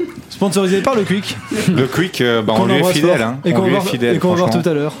là. Sponsorisé par le Quick. Le Quick, on Qu'on lui est embrasse fidèle. fort. Hein. Et On qu'on lui va est fidèle. et qu'on va voir franchement. tout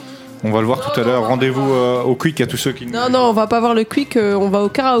à l'heure. On va le voir tout à l'heure. Rendez-vous au Quick à tous ceux qui. Non, on va pas voir le Quick, on va au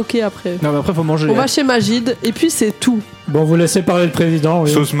karaoké après. Non, mais après, faut manger. On va chez Magid, et puis c'est tout. Bon, vous laissez parler le président.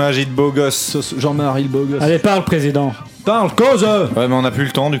 Oui. Sauce magie de beau gosse. Sauce Jean-Marie le beau gosse. Allez, parle, président. Parle, cause. Ouais, mais on n'a plus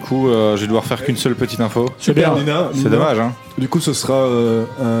le temps, du coup, je vais devoir faire qu'une seule petite info. C'est bien. C'est dommage, hein. Du coup, ce sera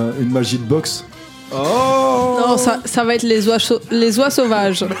une magie de boxe. Oh. Non, ça va être les oies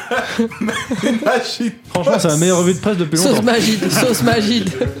sauvages. Franchement, c'est la meilleure revue de presse depuis longtemps. Sauce Magid.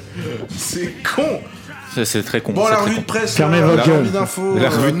 C'est con. C'est très con. Bon, c'est la très revue con. de presse, Fermez la votre gueule. revue d'infos, La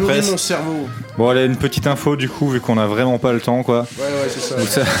revue de nourrit presse. mon cerveau. Bon, allez, une petite info, du coup, vu qu'on a vraiment pas le temps, quoi. Ouais, c'est ça. Donc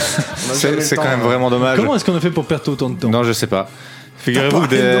ça- On a jamais le c'est temps, quand même hein. vraiment dommage. Comment est-ce qu'on a fait pour perdre autant de temps? Non, je sais pas. Figurez-vous que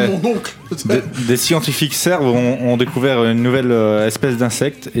Parlez de mon oncle. des scientifiques serbes ont découvert une nouvelle espèce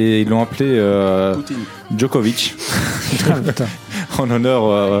d'insecte et ils l'ont appelé Poutine. Djokovic. Ah, putain. En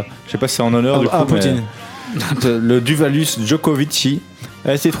honneur, je sais pas si c'est en honneur du coup, mais- Poutine. Le Duvalus djokovici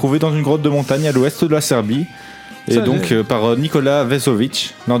a été trouvé dans une grotte de montagne à l'ouest de la Serbie. Et Ça, donc par Nikola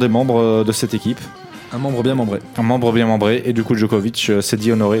Vesovic, l'un des membres de cette équipe. Un membre bien membré. Un membre bien membré, et du coup Djokovic s'est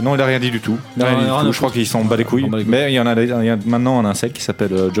dit honoré. Non, il a rien dit du tout. Il a Non, rien dit rien du à tout. Je crois foutre. qu'il s'en bat les couilles. S'en bat les couilles. Mais il y a maintenant un insecte qui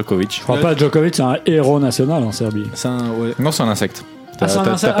s'appelle Djokovic. Je crois pas, Djokovic, c'est un héros national en Serbie. C'est un. Ouais. Non, c'est un insecte. Ah, c'est un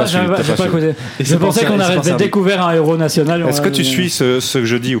insecte. T'as pas Ah, suivi, j'ai t'as pas suivi. écouté. Et Je c'est pensais pour qu'on ça- c'est avait pour ça. découvert un héros national. Est-ce que tu suis ce que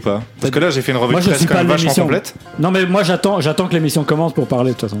je dis ou pas? Parce que là, j'ai fait une revue Moi, de je presse suis quand pas même vachement l'émission. complète. Non, mais moi, j'attends que l'émission commence pour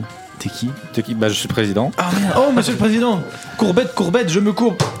parler de toute façon. T'es qui? Bah, je suis le président. Ah merde. Oh, monsieur le président. Courbette, je me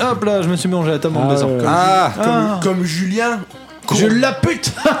courbe. Hop là, je me suis mangé à la table en Ah, baisant. ouais. Ah Comme Julien. Je la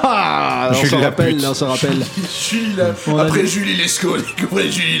pute. On Julie s'en la rappelle, pute. on s'en rappelle. Julie la... On a Après dit- Julie Lescaut, après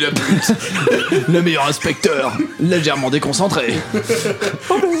Julie la pute. Le meilleur inspecteur, légèrement déconcentré. Oh,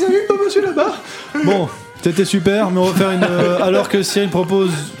 bah vous avez vu pas monsieur là-bas? Bon, c'était super, mais on va faire une. Alors que Cyril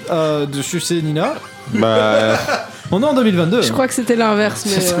propose de sucer Nina, Bah, on est en 2022. Je crois que c'était l'inverse,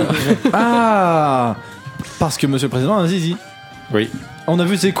 mais. Ah, parce que monsieur le président a un zizi. oui. On a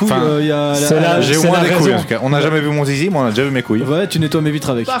vu ses couilles, Enfin, il y a. c'est la- J'ai au c'est moins la des couilles raison. en tout cas. On n'a jamais vu mon zizi, mais on a déjà vu mes couilles. Ouais, tu nettoies mes vitres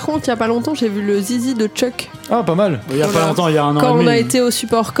avec. Par contre, il y a pas longtemps, j'ai vu le zizi de Chuck. Ah, pas mal. Il y a pas longtemps, il y a un an Quand et on demi. a été au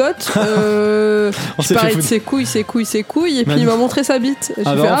support cote, On je s'est parlais fait de foutre. ses couilles, et puis Manu. il m'a montré sa bite. Et j'ai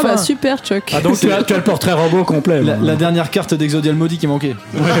Ah fait, bah ah enfin. bah super Chuck. Ah, donc tu as le portrait robot complet. La, bon. la dernière carte d'Exodia le maudit qui manquait.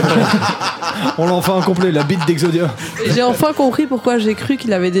 On l'a enfin complet, la bite d'Exodia. Et j'ai enfin compris pourquoi j'ai cru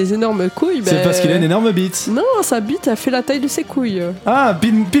qu'il avait des énormes couilles. C'est ben- parce qu'il a une énorme bite. Non, sa bite a fait la taille de ses couilles. Ah,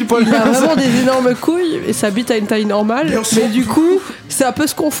 pile poil. Il a vraiment des énormes couilles et sa bite a une taille normale, Et on mais s'en du coup, ça peut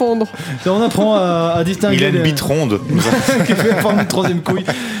se confondre. On apprend à distinguer. Il a une les- bite ronde. qui fait forme une troisième couille.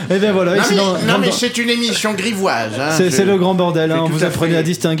 Et bien voilà. et sinon, grand- c'est une émission grivoise. Hein, c'est le grand bordel. Hein. tout Vous à apprenez fait. à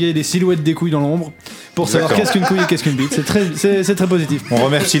distinguer les silhouettes des couilles dans l'ombre pour savoir Exactement. qu'est-ce qu'une couille et qu'est-ce qu'une bite. C'est très positif. On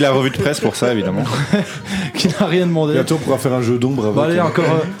remercie la revue de presse pour ça, évidemment. Qui n'a rien demandé. Bientôt, on pourra faire un jeu d'ombre avec. Bon, allez,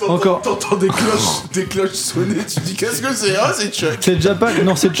 encore. T'entends des cloches sonner, tu dis qu'est-ce que c'est? Ah, c'est Chuck. C'est déjà pas.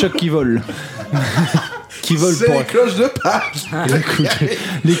 Non, c'est Chuck qui vole. Qui vole C'est pour les cloches de Pâques.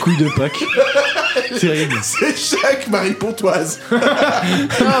 les couilles de Pâques. Terrible. C'est Chuck, Marie Pontoise. Non,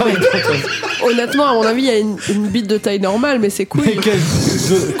 mais, honnêtement, à mon avis, il y a une bite de taille normale, mais ses Mais couilles,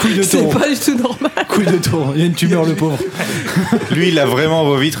 couilles de c'est taureau. pas du tout normal. Couilles de taureau. Il y a une tumeur, le pauvre. Lui, il a vraiment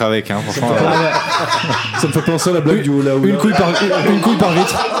vos vitres avec, hein, franchement. Ça me fait penser à la blague du hula hula. Une couille par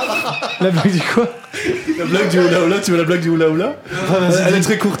vitre. La blague du quoi? La blague du hula hula, tu veux la blague du hula hula? Elle est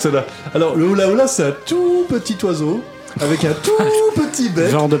très courte celle-là. Alors, le hula hula, c'est un tout petit oiseau avec un tout petit bec,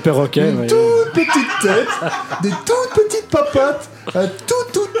 Genre de perroquet. une ouais. toute petite tête, des toutes petites papates, un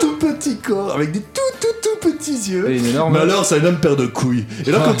tout petit corps avec des tout petits yeux. Et une énorme- Mais alors, ça a une énorme paire de couilles.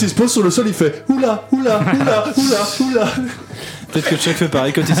 Et là, quand il se pose sur le sol, il fait oula, oula, oula, oula, oula. Peut-être que Chuck fait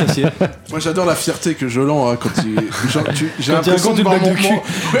pareil quand il s'assied. Moi j'adore la fierté que Jolan a quand il. J'ai Quand l'impression il de voir raconte mon. une blague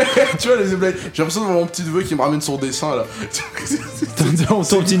de Ouais, tu vois les blagues. J'ai l'impression de voir mon petit neveu qui me ramène son dessin là.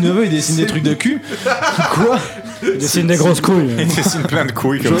 Ton petit neveu, il dessine des trucs de cul. Quoi? Il dessine des grosses couilles. Il dessine plein de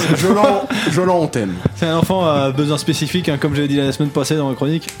couilles comme ça. Jolan, on t'aime. C'est un enfant à besoin spécifique, hein, comme j'avais dit la semaine passée dans ma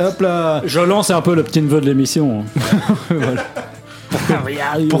chronique. Hop là. Je lance un peu le petit neveu de l'émission. Voilà.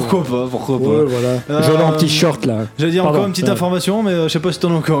 Pourquoi pas, Ouais, voilà. Jolan en petit short là. J'allais dire Pardon, encore une petite information, mais je sais pas si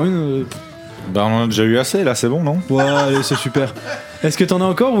t'en as encore une. Bah on en a déjà eu assez là, c'est bon non? Ouais, allez, c'est super. Est-ce que t'en as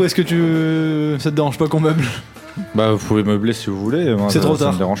encore ou est-ce que ça te dérange pas qu'on meuble? Bah vous pouvez meubler si vous voulez, moi, C'est trop ça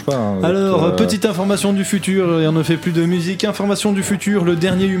tard. me dérange pas. Hein. Alors, petite information du futur, et on ne fait plus de musique. Information du futur, le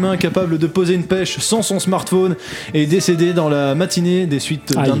dernier humain capable de poser une pêche sans son smartphone est décédé dans la matinée des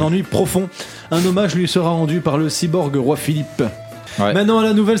suites d'un ennui profond. Un hommage lui sera rendu par le cyborg roi Philippe. Ouais. Maintenant à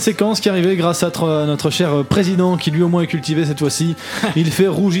la nouvelle séquence qui arrivait grâce à notre cher président qui lui au moins est cultivé cette fois-ci. Il fait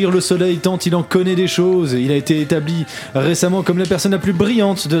rougir le soleil tant il en connaît des choses. Il a été établi récemment comme la personne la plus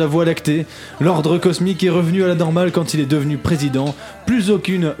brillante de la Voie lactée. L'ordre cosmique est revenu à la normale quand il est devenu président. Plus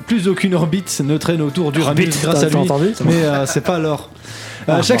aucune orbite ne traîne autour d'Uranus grâce à lui. Mais c'est pas l'or.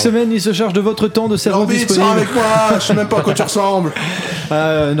 Chaque semaine, il se charge de votre temps de cerveau L'orbite, disponible. sors avec moi, je sais même pas à quoi tu ressembles.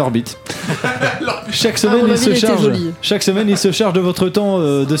 Une orbite. Chaque semaine, il se charge de votre temps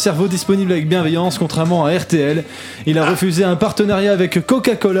de cerveau disponible avec bienveillance, contrairement à RTL. Il a refusé un partenariat avec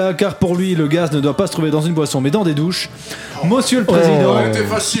Coca-Cola, car pour lui, le gaz ne doit pas se trouver dans une boisson, mais dans des douches. Monsieur le Président, Elle était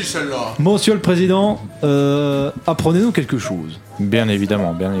facile celle-là. Monsieur le Président, apprenez-nous quelque chose. Bien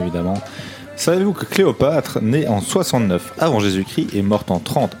évidemment, bien évidemment. Savez-vous que Cléopâtre, née en 69 avant Jésus-Christ et morte en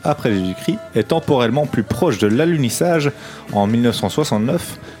 30 après Jésus-Christ, est temporellement plus proche de l'alunissage en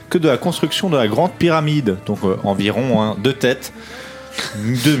 1969 que de la construction de la Grande Pyramide, donc environ 2 têtes,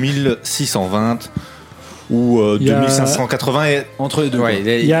 2620 ou 2580 et... Entre les deux. Ouais,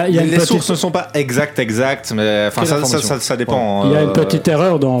 les sources ne sont pas exactes, mais enfin ça dépend. Il y a une petite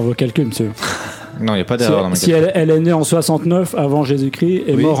erreur dans vos calculs, monsieur. Non, il n'y a pas d'erreur dans mes calculs. Si elle est née en 69 avant Jésus-Christ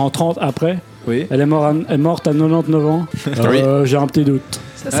et morte en 30 après, elle est morte à 99 ans. J'ai un petit doute.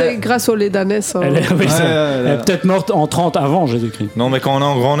 Ça, c'est grâce au lait d'ânesse. Elle est peut-être morte en 30 avant Jésus-Christ. Non, mais quand on est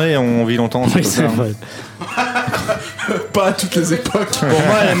en grand nez, on vit longtemps. C'est vrai. Pas à toutes les époques. Pour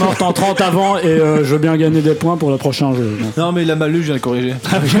moi, elle est morte en 30 avant et je veux bien gagner des points pour le prochain jeu. Non, mais il a mal lu, je viens de corriger.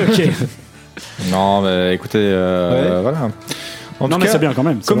 Ah oui, ok. Non, mais écoutez, voilà. En tout mais cas, c'est bien quand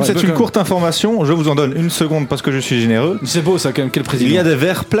même. Comme c'est une courte information, je vous en donne une seconde parce que je suis généreux. C'est beau ça quand même, quel président. Il y a des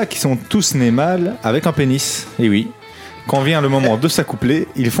vers plats qui sont tous nés mâles avec un pénis. Et oui, quand vient le moment de s'accoupler,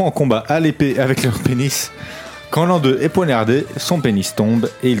 ils font un combat à l'épée avec leur pénis. Quand l'un d'eux est poignardé, son pénis tombe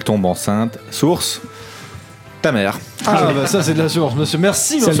et il tombe enceinte. Source, ta mère. Ah bah ça c'est de la source, monsieur.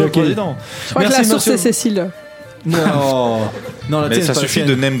 Merci monsieur le président. Je crois que la source c'est Cécile. Non, la mais ça suffit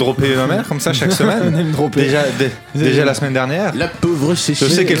de name dropper ma mère comme ça chaque semaine. Déjà la semaine dernière. La pauvre Cécile.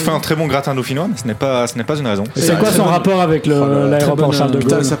 Je sais qu'elle fait un très bon gratin dauphinois, mais ce n'est pas une raison. Et c'est quoi son rapport avec l'aéroport Charles de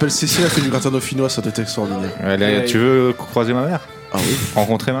Gaulle? Elle s'appelle Cécile, elle fait du gratin dauphinois, ça doit être extraordinaire. Tu veux croiser ma mère? Ah oui.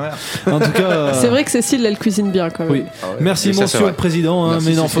 Rencontrer ma mère. En tout cas, c'est vrai que Cécile, elle cuisine bien quand même. Oui. Merci monsieur le président,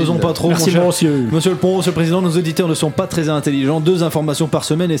 mais n'en faisons pas trop. Merci monsieur. Monsieur le président, nos auditeurs ne sont pas très intelligents. 2 informations par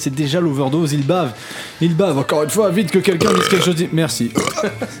semaine et c'est déjà l'overdose. Ils bavent encore une fois. Vite que quelqu'un dise quelque chose. Merci.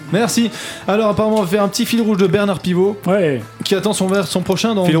 Merci. Alors apparemment on va faire un petit fil rouge de Bernard Pivot, qui attend son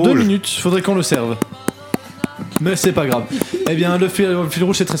prochain dans 2 minutes. Faudrait qu'on le serve. Mais c'est pas grave. Eh bien, le fil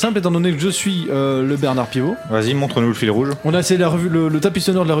rouge, c'est très simple, étant donné que je suis le Bernard Pivot. Vas-y, montre-nous le fil rouge. On a essayé le tapis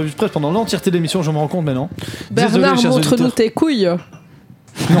sonore de la revue de presse pendant l'entièreté de l'émission, je me rends compte maintenant. Bernard, montre-nous tes couilles.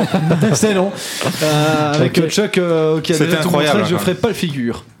 Non, c'est non. Avec Chuck qui a déjà tout montré, je ferai pas le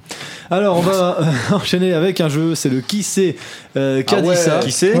figure. Alors, on va enchaîner avec un jeu, c'est le Qui c'est qu'a dit ça.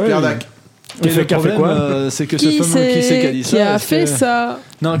 Qui c'est Et le problème, c'est que ce fameux qui c'est qu'a dit ça. Qui a fait ça?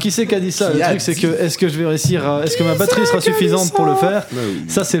 Non, qui c'est qu'a dit ça? Le truc, c'est que est-ce que je vais réussir est-ce que ma batterie sera suffisante pour le faire?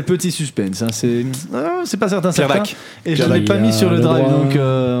 Ça, c'est le petit suspense. Hein. C'est pas certain. Et je ne l'ai pas mis sur le drive, donc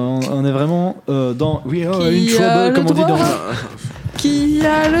on est vraiment dans une trouble, comme on dit dans. Qui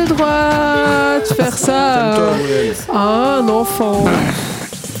a le droit de faire ça à un enfant?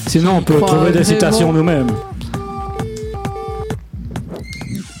 Sinon, on peut trouver des citations nous-mêmes.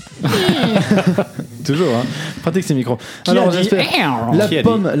 Toujours, hein. Pratique ces micros. Alors, j'espère.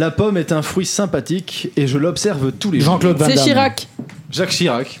 La pomme est un fruit sympathique et je l'observe tous les jours. Jean-Claude Van Damme. C'est Chirac. Jacques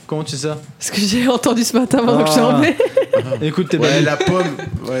Chirac. Comment tu sais ça? Parce que j'ai entendu ce matin pendant que je dormais. Écoute, t'es banni. La pomme.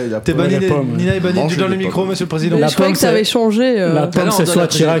 T'es banni. Nina est bannie dans le micro, monsieur le président. Je croyais que ça avait changé. La pomme, c'est soit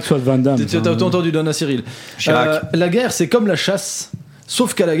Chirac, soit Van Damme. Tu as entendu, donne à Cyril. Chirac. La guerre, c'est comme la chasse.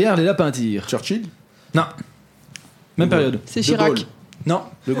 Sauf qu'à la guerre, les lapins tirent. Churchill? Non. Même période. C'est Chirac. Non.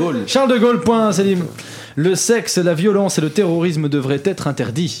 De Gaulle. Charles de Gaulle, point, Salim. Le sexe, la violence et le terrorisme devraient être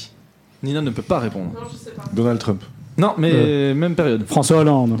interdits. Nina ne peut pas répondre. Non, je sais pas. Donald Trump. Non, mais même période. François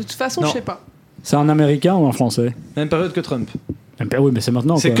Hollande. De toute façon, Non. je sais pas. C'est un américain ou un français? Même période que Trump. Oui, mais c'est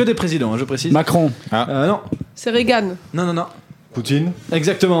maintenant. C'est quoi. que des présidents, hein, je précise. Macron. Non. C'est Reagan. Non. Poutine.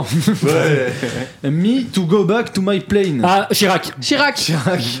 Exactement. Me to go back to my plane. Ah, Chirac. Chirac.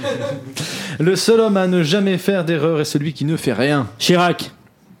 Le seul homme à ne jamais faire d'erreur est celui qui ne fait rien. Chirac.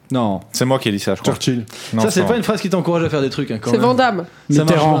 Non. C'est moi qui ai dit ça, je crois. Churchill. Non, Ça, c'est non. pas une phrase qui t'encourage à faire des trucs. Hein, quand C'est même. Van Damme. Ça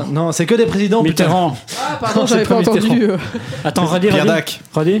marche Mitterrand. pas. Non, c'est que des présidents. putain. Mitterrand. Ah, pardon, Non, j'avais c'est pas pas entendu. Attends, redis. Pierre Dac.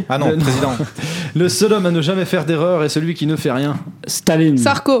 Redis. Ah non, président. Le seul homme à ne jamais faire d'erreur est celui qui ne fait rien. Staline.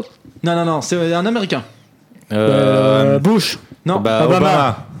 Sarko. Non, c'est un américain. Bush. Non,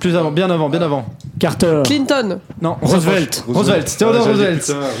 Obama. Plus avant, bien avant. Carter. Clinton. Non, Roosevelt. Theodore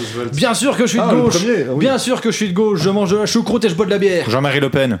Roosevelt. Bien sûr que je suis de le gauche. premier, oui. Bien sûr que je suis de gauche. Je mange de la choucroute et je bois de la bière. Jean-Marie Le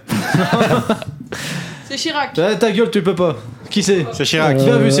Pen. C'est Chirac. Ta gueule, tu peux pas. Qui c'est? C'est Chirac.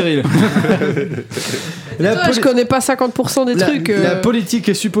 Bien vu, Cyril. La Toi, poli- je connais pas 50% des trucs. La politique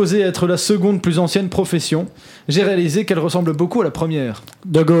est supposée être la seconde plus ancienne profession. J'ai réalisé qu'elle ressemble beaucoup à la première.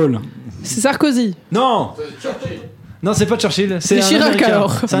 De Gaulle. C'est Sarkozy. Non. Non, c'est pas Churchill. C'est un Chirac, Américain.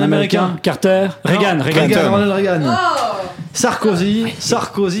 alors. C'est un Américain. Carter. Reagan. Ronald Reagan. Sarkozy,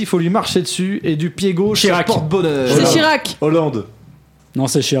 il faut lui marcher dessus et du pied gauche, Chirac. ça porte bonheur. C'est Chirac. Hollande. Non,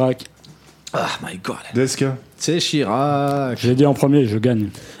 c'est Chirac. Ah my god. DSK. C'est Chirac. J'ai dit en premier, je gagne.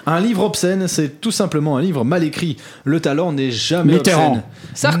 Un livre obscène, c'est tout simplement un livre mal écrit. Le talent n'est jamais Mitterrand. obscène.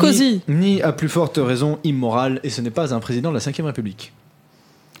 Sarkozy. Ni à plus forte raison immoral, et ce n'est pas un président de la 5ème République.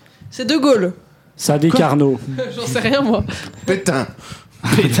 C'est De Gaulle. Sadi Carnot. J'en sais rien, moi. Pétain.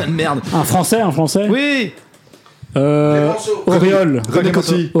 Putain de merde. Un français. Oui. Oriol. René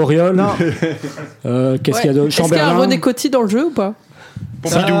Coty. Oriol. Non. Qu'est-ce qu'il y a d'autre? Est-ce qu'il y a un Chamberlain. René Coty dans le jeu ou pas?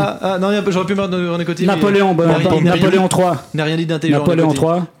 Non, j'aurais pu mettre de René Coty. Napoléon. mais- Napoléon III. Il n'a rien dit d'intelligent. Napoléon René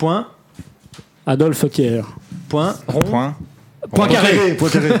Coty. III. Point. Adolphe Thiers. Point. Rond. Point. Point carré. Point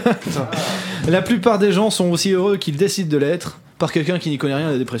carré. La plupart des gens sont aussi heureux qu'ils décident de l'être par quelqu'un qui n'y connaît rien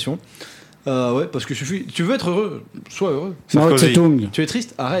à la dépression. Ouais, parce que suffit. Tu veux être heureux, sois heureux. Mao Sarkozy. Tse-tung. Tu es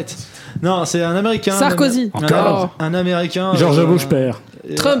triste, arrête. Non, c'est un Américain. Sarkozy. Encore. Un Américain. George Bush père.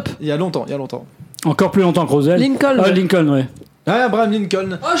 Trump. Il y a longtemps. Encore plus longtemps que Roosevelt. Lincoln. Lincoln, ouais. Ah, Abraham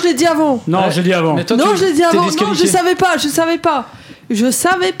Lincoln. Oh, je l'ai dit avant. Non, Ouais. j'ai dit avant. Mais toi, Non, tu- je l'ai dit t'es avant. Non, disqualifié. je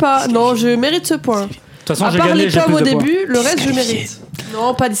savais pas. Non, je mérite ce point. De toute façon, À j'ai part gagné, les j'ai pommes plus au de points. début, le reste, je mérite.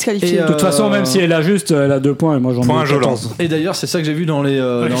 Non, pas disqualifié. Et, De toute façon, même si elle a juste, elle a 2 points et moi j'en ai Point 14. Et d'ailleurs, c'est ça que j'ai vu dans les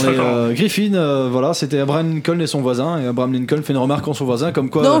Griffin. Voilà, c'était Abraham Lincoln et son voisin. Et Abraham Lincoln fait une remarque en son voisin, comme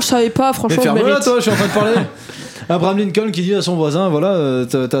quoi. Non, je savais pas, Mais franchement, je ferme-la, mérite. toi, je suis en train de parler. Abraham Lincoln qui dit à son voisin, voilà,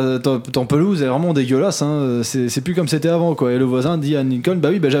 ton pelouse est vraiment dégueulasse, hein, c'est plus comme c'était avant, quoi. Et le voisin dit à Lincoln, bah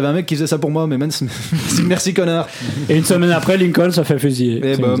oui, j'avais un mec qui faisait ça pour moi, mais merci connard. Et une semaine après, Lincoln se fait fusiller.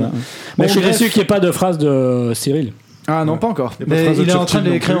 Et C'est bah, comme ça. bon, Mais je suis bref. déçu qu'il n'y ait pas de phrase de Cyril. Ah non, pas encore. Y a pas de Mais phrase de il est en train de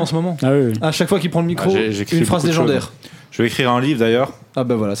Churchill l'écrire non en ce moment. Ah oui, oui. À chaque fois qu'il prend le micro, J'écris une phrase beaucoup de légendaire. Je vais écrire un livre d'ailleurs. Ah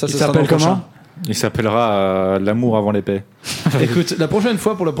bah voilà, ça Il sera s'appelle dans le prochain. comment? Il s'appellera L'amour avant l'épée. Écoute, la prochaine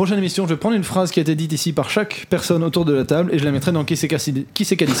fois, pour la prochaine émission, je vais prendre une phrase qui a été dite ici par chaque personne autour de la table et je la mettrai dans Qui c'est qui a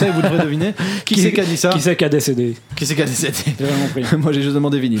dit ça et vous devrez deviner qui c'est qui a dit ça. Qui c'est qui a décédé? Qui c'est qui a décédé. J'ai vraiment pris. Moi j'ai juste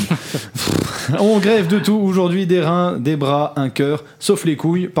demandé vinyle. On grève de tout aujourd'hui, des reins, des bras, un cœur, sauf les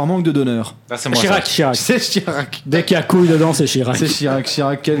couilles, par manque de donneur. Ah, c'est Chirac. C'est Chirac. Dès qu'il y a couille dedans, c'est Chirac. C'est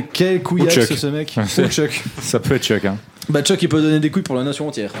Chirac, quel couillasse Ou Chuck. ce mec. C'est- Ou Chuck. Ça peut être Chuck. Hein. Bah Chuck il peut donner des couilles pour la nation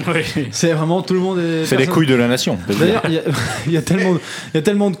entière. C'est vraiment tout le monde est. C'est les couilles de la nation. D'ailleurs, il y a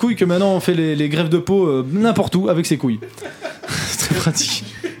tellement de couilles que maintenant on fait les greffes de peau n'importe où avec ses couilles. C'est très pratique.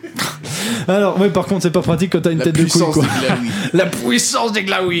 Alors, ouais, par contre, c'est pas pratique quand t'as une tête de couille, quoi. La puissance des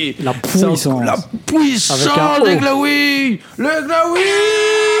glaouis. La puissance. La puissance Avec un des O. glaouis. Le glaoui.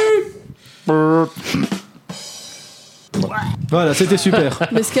 Voilà, c'était super.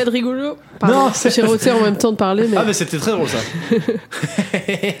 Mais ce qu'il y a de rigolo. Pardon, Non, c'est- j'ai roté en même temps de parler, mais Ah, mais c'était très drôle ça.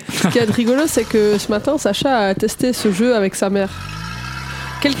 ce qu'il y a de rigolo, c'est que ce matin, Sacha a testé ce jeu avec sa mère.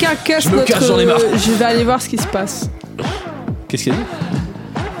 Quelqu'un casse Je me notre. cache, j'en ai marre. Je vais aller voir ce qui se passe. Qu'est-ce qu'il y a dit?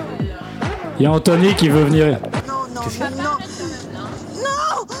 Il y a Anthony qui veut venir. Non.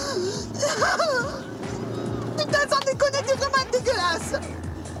 Putain, sans déconner, t'es vraiment dégueulasse.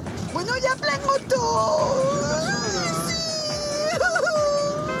 Bruno, il y a plein de motos.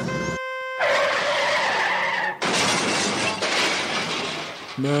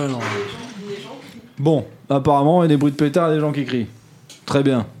 Mais non. Bon, apparemment, il y a des bruits de pétard et des gens qui crient. Très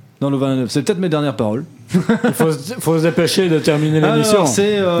bien. Dans le 29. C'est peut-être mes dernières paroles. Il faut se dépêcher de terminer l'émission. Alors,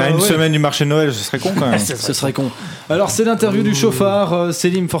 c'est Une semaine du marché de Noël, ce serait con quand même. Ce serait con. Alors c'est l'interview du chauffard.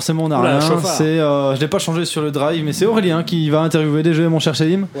 Célim, forcément, on n'a rien. Je l'ai pas changé sur le drive, mais c'est Aurélien qui va interviewer déjà mon cher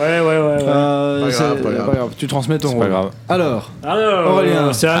Célim. Ouais. Pas grave. Tu transmets ton C'est pas rôle. grave. Alors,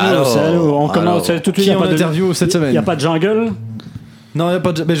 Aurélien, c'est à nous. On commence tout de suite. qui en interview cette semaine? Il n'y a pas de jungle. Non, il n'y a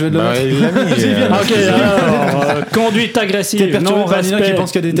pas de. Mais je vais le mettre. Il l'a mis. Ok, alors, conduite agressive, T'es perturbé non par Nina qui respect,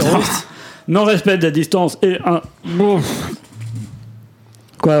 pense qu'il y a des terroristes. non respect des distances et un.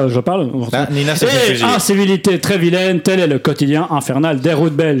 Quoi, je parle Nina s'est fait Et fusiller. incivilité très vilaine, tel est le quotidien infernal des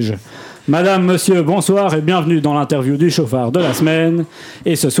routes belges. Madame, monsieur, bonsoir et bienvenue dans l'interview du chauffard de la semaine.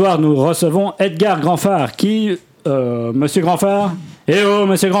 Et ce soir, nous recevons Edgar Grandphare qui... Monsieur Grandphare. Eh oh,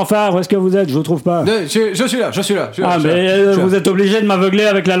 monsieur Grandphare, où est-ce que vous êtes? Je vous trouve pas. Je suis là. Ah, mais vous êtes obligé de m'aveugler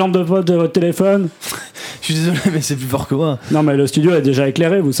avec la lampe de poche de votre téléphone? Je suis désolé, mais c'est plus fort que moi. Non, mais le studio est déjà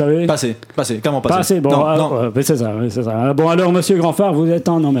éclairé, vous savez. Passez, clairement Pas assez, bon, non. c'est ça. Bon, alors, monsieur Grandphare, vous êtes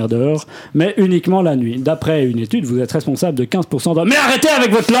un emmerdeur, mais uniquement la nuit. D'après une étude, vous êtes responsable de 15% de... Mais arrêtez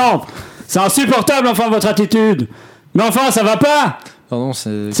avec votre lampe! C'est insupportable, enfin, votre attitude! Mais enfin, ça va pas! Pardon,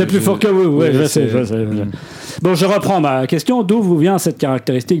 c'est plus fort que vous, oui, je sais. Bon, je reprends ma question. D'où vous vient cette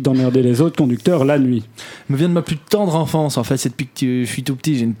caractéristique d'emmerder les autres conducteurs la nuit? Me vient de ma plus tendre enfance. En fait, c'est depuis que je suis tout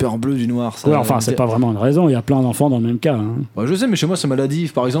petit, j'ai une peur bleue du noir. Ça, ouais, enfin, c'est pas vraiment une raison. Il y a plein d'enfants dans le même cas. Hein. Ouais, je sais, mais chez moi, c'est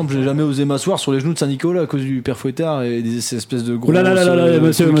maladif. Par exemple, j'ai jamais osé m'asseoir sur les genoux de Saint-Nicolas à cause du père Fouettard et des espèces de gros.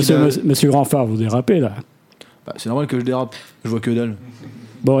 Monsieur Grandphare, vous dérapez là. Bah, c'est normal que je dérape. Je vois que dalle.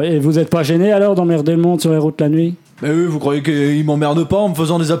 Bon, et vous êtes pas gêné alors d'emmerder le monde sur les routes la nuit? Mais oui, vous croyez qu'ils m'emmerdent pas en me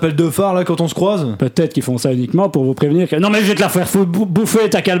faisant des appels de phare là quand on se croise? Peut-être qu'ils font ça uniquement pour vous prévenir que... Non mais je vais te la faire bouffer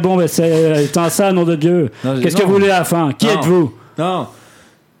ta calbombe, c'est un ça, nom de Dieu. Qu'est-ce que vous voulez à la fin? Qui êtes-vous? Non.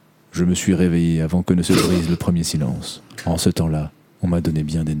 Je me suis réveillé avant que ne se brise le premier silence. En ce temps-là, on m'a donné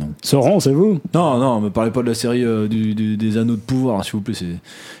bien des noms. Sauron, c'est vous? Non, me parlez pas de la série des anneaux de pouvoir, s'il vous plaît.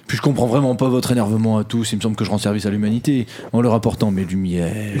 Puis je comprends vraiment pas votre énervement à tous. Il me semble que je rends service à l'humanité en leur apportant mes lumières.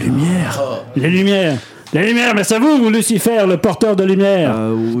 Les lumières. Les lumières, mais c'est vous, Lucifer, le porteur de lumière.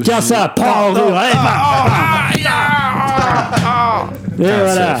 Tiens ça, prends en rure. Et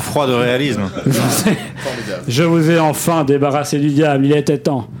voilà. C'est froid de réalisme. Je vous ai enfin débarrassé du diable, il était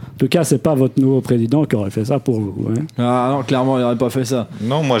temps. En tout cas, c'est pas votre nouveau président qui aurait fait ça pour vous. Hein. Ah non, clairement, il aurait pas fait ça.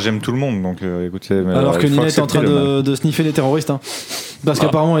 Non, moi j'aime tout le monde, donc écoutez. Alors que Nina est en train de sniffer les terroristes. Hein. Parce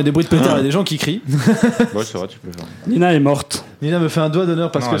qu'apparemment, il y a des bruits de pétard et des gens qui crient. Ouais, c'est vrai, tu peux faire. Nina est morte. Nina me fait un doigt d'honneur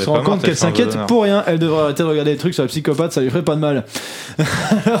parce qu'elle se rend compte qu'elle s'inquiète pour rien. Elle devrait arrêter de regarder les trucs sur la psychopathe, ça lui ferait pas de mal.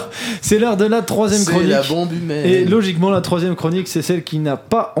 Alors, c'est l'heure de la troisième chronique. C'est la bombe humaine. Et logiquement, la troisième chronique, c'est celle qui n'a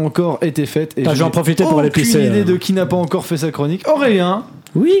pas encore été faite. Et j'en profiter pour aller pisser. Aucune idée de qui n'a pas encore fait sa chronique. Aurélien.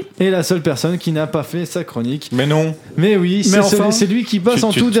 Oui. Et la seule personne qui n'a pas fait sa chronique. Mais non. Mais oui, c'est lui qui passe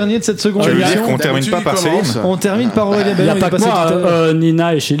en tout dernier de cette seconde émission. Tu veux dire qu'on D'habitude, termine pas par Céline? On termine par Aurélien. Il n'y a pas que moi,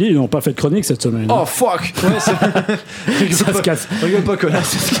 Nina et Chili n'ont pas fait de chronique cette semaine. Oh fuck. Ouais, ça se casse. Regarde pas connard,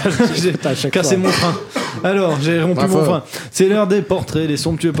 ça se casse. J'ai cassé mon frein. Alors, j'ai rompu mon frein. C'est l'heure des portraits, les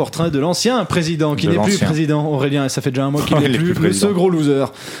somptueux portraits de l'ancien président qui n'est plus président. Aurélien, ça fait déjà un mois qu'il n'est plus ce gros loser.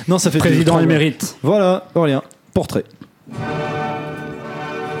 Non, ça fait président émérite. Voilà, Aurélien, portrait.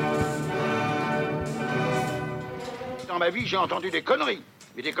 Dans ma vie, j'ai entendu des conneries.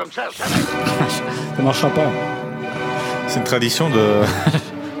 Mais des comme ça ça marchera pas. C'est une tradition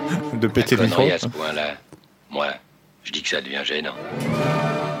de péter le micro. À ce point-là, moi, je dis que ça devient gênant.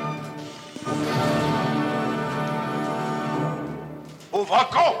 Pauvre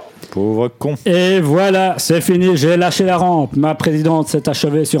con! Pauvre con. Et voilà, c'est fini, j'ai lâché la rampe. Ma présidente s'est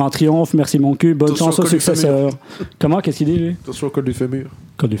achevée sur un triomphe. Merci mon cul, bonne chance au successeur. Comment, qu'est-ce qu'il dit lui? Attention au col du fémur.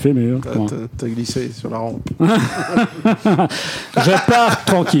 Col du fémur. T'as glissé sur la rampe. Je pars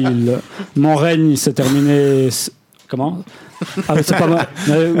tranquille. Mon règne s'est terminé. Comment? Ah mais c'est pas mal.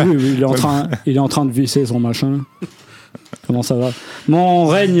 Oui, il est en train de visser son machin. Comment ça va? Mon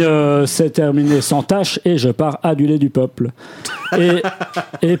règne s'est terminé sans tâche et je pars adulé du peuple.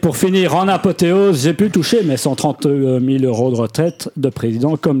 Et pour finir en apothéose, j'ai pu toucher mes 130 000 € de retraite de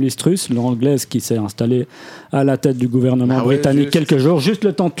président comme l'Istrus, l'anglaise qui s'est installée à la tête du gouvernement britannique quelques jours, juste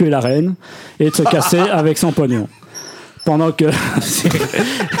le temps de tuer la reine et de se casser avec son pognon. Pendant que...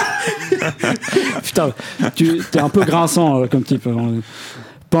 Putain, t'es un peu grinçant comme type.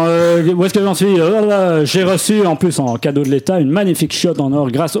 Où est-ce que j'en suis? J'ai reçu en plus en cadeau de l'État une magnifique chiotte en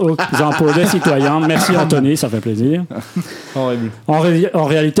or grâce aux impôts des citoyens. Merci Anthony, ça fait plaisir. Horrible. En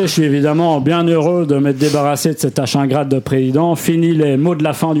réalité, je suis évidemment bien heureux de m'être débarrassé de cette tâche ingrate de président. Fini les mots de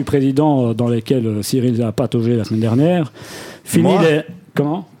la fin du président dans lesquels Cyril a pataugé la semaine dernière. Fini les...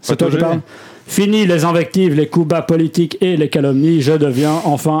 Comment? C'est toi qui parles? Fini les invectives, les coups bas politiques et les calomnies, je deviens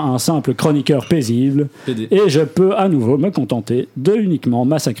enfin un simple chroniqueur paisible. Et je peux à nouveau me contenter de uniquement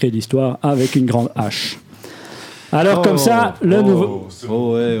massacrer l'histoire avec une grande hache. Alors comme ça, le nouveau...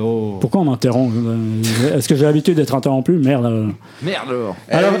 Pourquoi on m'interrompt? Est-ce que j'ai l'habitude d'être interrompu? Merde.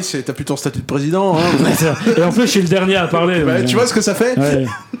 Alors, t'as plus ton statut de président. Hein. Et en plus, je suis le dernier à parler. Tu vois ce que ça fait?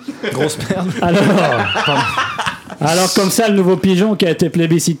 Grosse merde. Alors comme ça, le nouveau pigeon qui a été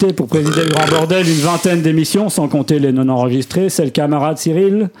plébiscité pour présider le grand bordel une vingtaine d'émissions, sans compter les non enregistrées, c'est le camarade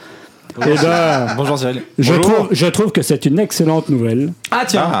Cyril. Bonjour Cyril. Je trouve que c'est une excellente nouvelle. Ah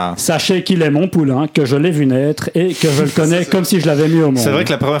tiens. Sachez qu'il est mon poulain, que je l'ai vu naître et que je le connais comme si je l'avais mis au monde. C'est vrai que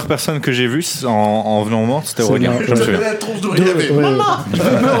la première personne que j'ai vue en venant au monde, c'était Aurélien. Je la tronche d'Aurélien. Maman,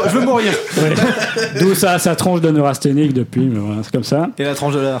 je veux mourir. D'où sa tronche de neurasthénique depuis, mais voilà, c'est comme ça. Et la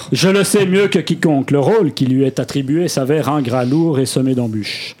tranche de l'art. Je le sais mieux que quiconque. Le rôle qui lui est attribué s'avère ingrat, lourd et semé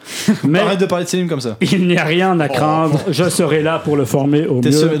d'embûches. Mais arrête de parler de Céline comme ça. Il n'y a rien à craindre. Je serai là pour le former au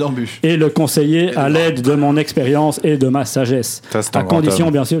mieux. Semé d'embûches. Et le conseiller à l'aide de mon expérience et de ma sagesse. À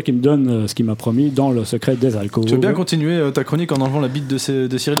condition, bien sûr, qu'il me donne ce qu'il m'a promis dans le secret des alcools. Tu veux bien continuer ta chronique en enlevant la bite de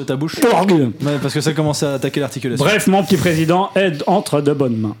Cyril de ta bouche? Parce que ça commence à attaquer l'articulation. Bref, mon petit président est entre de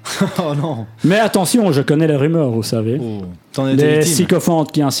bonnes mains. Oh non. Mais attention, je connais les rumeurs, vous savez. Les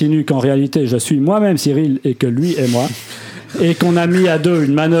sycophantes qui insinuent qu'en réalité, je suis moi-même Cyril et que lui est moi. Et qu'on a mis à deux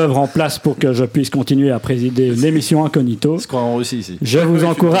une manœuvre en place pour que je puisse continuer à présider l'émission Incognito. Je crois en Russie ici. Je vous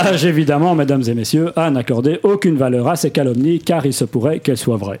encourage évidemment, mesdames et messieurs, à n'accorder aucune valeur à ces calomnies, car il se pourrait qu'elles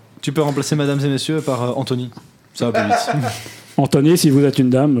soient vraies. Tu peux remplacer mesdames et messieurs par Anthony. Ça va plus vite. Anthony, si vous êtes une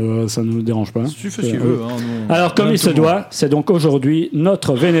dame, ça ne nous dérange pas. Tu fais ce qu'il veut. Hein, alors, comme il se doit, c'est donc aujourd'hui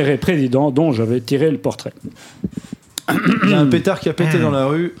notre vénéré président dont je vais tirer le portrait. Il y a un pétard qui a pété dans la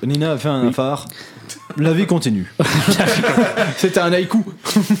rue. Nina a fait un phare. La vie continue. C'était un haïku.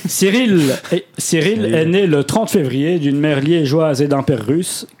 Cyril est né le 30 février d'une mère liégeoise et d'un père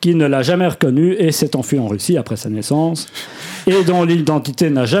russe qui ne l'a jamais reconnu et s'est enfui en Russie après sa naissance et dont l'identité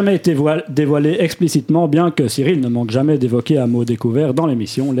n'a jamais été dévoilée explicitement, bien que Cyril ne manque jamais d'évoquer à mots découverts dans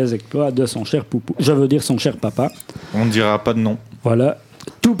l'émission les exploits de son cher poupou. Je veux dire son cher papa. On ne dira pas de nom. Voilà.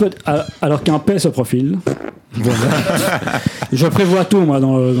 Alors qu'un paix se profile. Voilà. Je prévois tout, moi,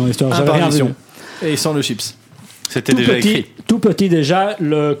 dans l'histoire. J'avais rien vu. Et sans le chips. C'était déjà écrit. Tout petit déjà,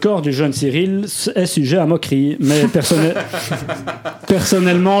 le corps du jeune Cyril est sujet à moquerie. Mais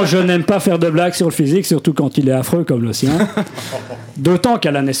personnellement, je n'aime pas faire de blagues sur le physique, surtout quand il est affreux comme le sien. D'autant qu'à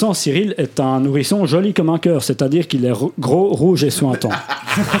la naissance, Cyril est un nourrisson joli comme un cœur, c'est-à-dire qu'il est gros, rouge et sointant.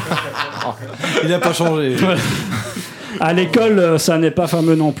 Il n'a pas changé. À l'école, ça n'est pas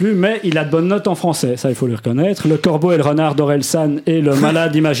fameux non plus, mais il a de bonnes notes en français, ça il faut le reconnaître. Le corbeau et le renard d'Orelsan et le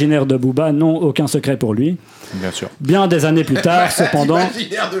malade imaginaire de Booba n'ont aucun secret pour lui. Bien sûr. Bien des années plus tard, cependant...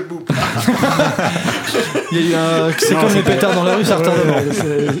 Imaginaire de Booba. Il y a eu c'est comme les pétards dans la rue, ça retarde.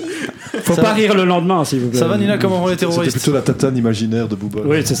 Faut pas rire le lendemain, s'il vous plaît. Ça va, Nina, comment vont les terroristes? C'était plutôt la tatane imaginaire de Booba.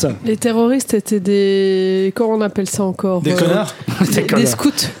 Oui, c'est ça. Les terroristes étaient des... Comment on appelle ça encore? Des connards. Des scouts.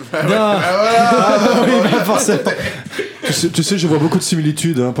 Oui, forcément. Tu sais, je vois beaucoup de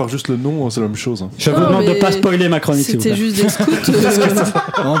similitudes, par juste le nom, c'est la même chose. Je vous demande de pas spoiler ma chronique. C'était juste des scouts.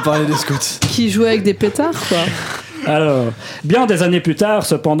 On parlait des scouts. Qui jouaient avec des pétards, quoi. Alors, bien des années plus tard,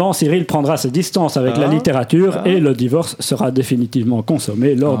 cependant, Cyril prendra ses distances avec la littérature et le divorce sera définitivement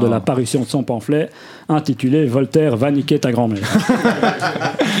consommé lors de la parution de son pamphlet intitulé « Voltaire va niquer ta grand-mère ».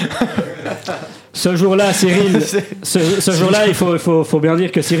 Ce jour-là, Cyril, ce jour-là, il faut bien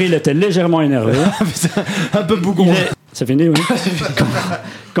dire que Cyril était légèrement énervé. Un peu bougon. C'est fini, oui.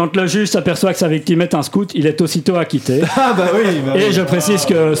 Quand le juge s'aperçoit que sa victime est un scout, il est aussitôt acquitté. Ah bah oui. Et je précise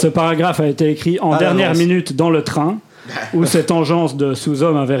que ce paragraphe a été écrit en dernière minute dans le train, où cette engeance de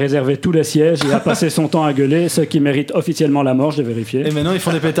sous-homme avait réservé tous les sièges et a passé son temps à gueuler, ce qui mérite officiellement la mort, j'ai vérifié. Et maintenant ils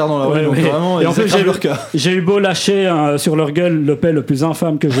font des pétards dans la rue, donc vraiment, et en plus, j'ai eu beau lâcher sur leur gueule le paix le plus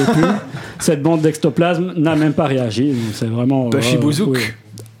infâme que j'ai pu, cette bande d'ectoplasme n'a même pas réagi. C'est vraiment... Bachibouzouk. Oui.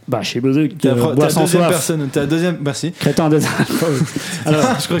 Bachibouzouk, t'es bois sans soif. Personne, t'es la deuxième, merci. Crétin des... Alors,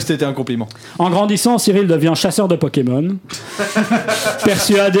 je crois que c'était un compliment. En grandissant, Cyril devient chasseur de Pokémon.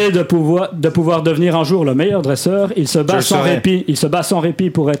 Persuadé de pouvoir devenir un jour le meilleur dresseur, il se bat sans répit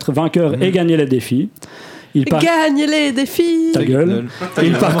pour être vainqueur et gagner les défis. Gagne les défis. Ta gueule.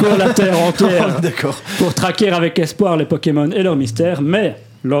 Il parcourt la terre entière pour traquer avec espoir les Pokémon et leurs mystères, mais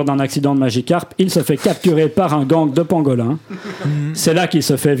lors d'un accident de Magikarp, il se fait capturer par un gang de pangolins. C'est là qu'il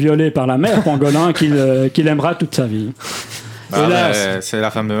se fait violer par la mère pangolin qu'il aimera toute sa vie. C'est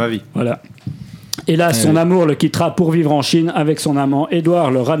la femme de ma vie. Voilà. Hélas, son amour le quittera pour vivre en Chine avec son amant Édouard,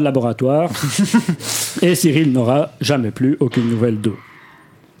 le rat de laboratoire. Et Cyril n'aura jamais plus aucune nouvelle d'eux.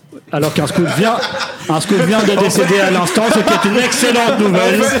 alors qu'un scout vient de décéder à l'instant, ce qui est une excellente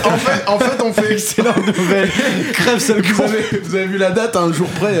nouvelle. En fait, on fait Excellente nouvelle. Crève seul con. Vous avez vu la date à un jour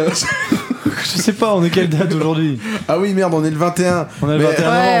près Je sais pas, on est quelle date aujourd'hui? Ah oui, merde, on est le 21. On est le 21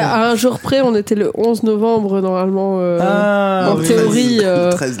 Ouais, novembre. à un jour près, on était le 11 novembre normalement. En oui, théorie, le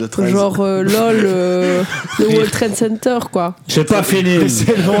 13. genre LOL, le World Trade Center, quoi. J'ai pas fini. Mais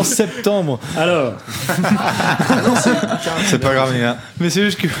c'est le 11 septembre. Alors, C'est pas grave, les gars. Mais c'est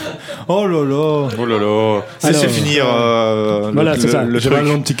juste que. Oh là là. Oh là là. C'est Alors, finir voilà, c'est ça. le J'avais truc.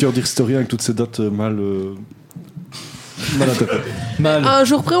 un long petit cœur d'historien avec toutes ces dates mal interprétées. Mal. À un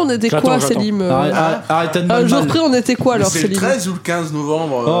jour près, on était quoi, Célim Arrête de À mal. un jour près, on était quoi alors, C'est le Célim 13 ou le 15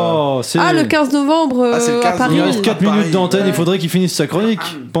 novembre Oh, c'est. Ah, le 15 novembre c'est le à 15 Paris. Il reste 4 Paris, minutes d'antenne, ouais. il faudrait qu'il finisse sa chronique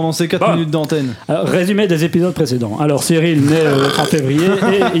pendant ces 4 Bah. minutes d'antenne. alors, résumé des épisodes précédents. Alors, Cyril naît en février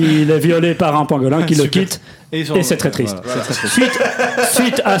et il est violé par un pangolin qui le Super. quitte. Et c'est très triste.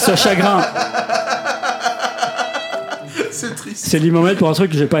 Suite à ce chagrin. C'est triste. C'est l'immoment pour un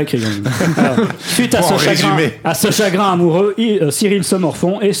truc que j'ai pas écrit. Alors, suite Pour en à ce chagrin amoureux, Cyril se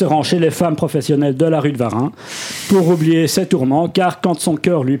morfond et se rend chez les femmes professionnelles de la rue de Varin pour oublier ses tourments, car quand son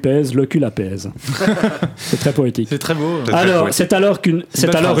cœur lui pèse, le cul la pèse. C'est très poétique. C'est très beau. Alors, c'est alors belle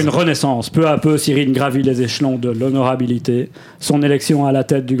phrase. une renaissance. Peu à peu, Cyril gravit les échelons de l'honorabilité. Son élection à la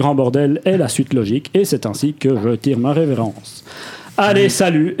tête du grand bordel est la suite logique, et c'est ainsi que je tire ma révérence. Allez,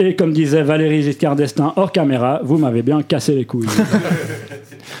 salut, et comme disait Valérie Giscard d'Estaing hors caméra, vous m'avez bien cassé les couilles.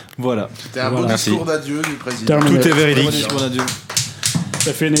 Voilà. C'était un beau discours d'adieu du président. Terminé. Tout est véridique. Bon adieu.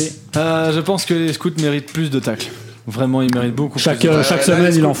 C'est fini. Je pense que les scouts méritent plus de tacles. Vraiment, ils méritent beaucoup Chaque plus de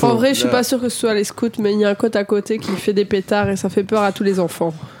semaine, il en faut. En vrai, je suis pas sûr que ce soit les scouts, mais il y a un côte à côté qui fait des pétards et ça fait peur à tous les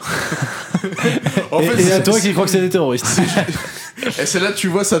enfants. Et à toi qui crois que c'est des terroristes. Et c'est là que tu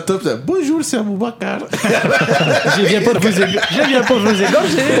vois sa top. Bonjour, c'est Aboubacar. Je viens pas pour vous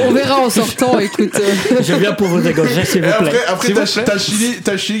égorger. On verra en sortant, écoute. Je viens pour vous égorger, s'il vous plaît. Après t'as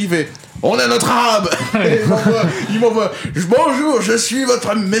Chili qui fait on est notre arabe. Et il m'envoie bonjour, je suis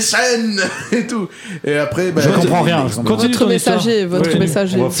votre mécène et tout. Et après, Je comprends rien. Continue Votre ton histoire. messager, votre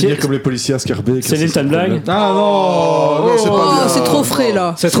messager. On va finir comme les policiers à Scarbeck. C'est une blague. Ah non, non, c'est pas Oh, bien. c'est trop frais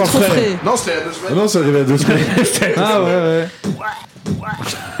là. C'est trop frais. Non, c'était il y a 2 semaines. Non, ça arrive à 2 semaines. Ah ouais.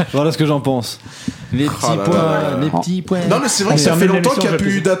 Voilà ce que j'en pense. Les petits là points, là. les petits points. Non mais c'est vrai On que ça fait termine longtemps qu'il n'y a l'émission,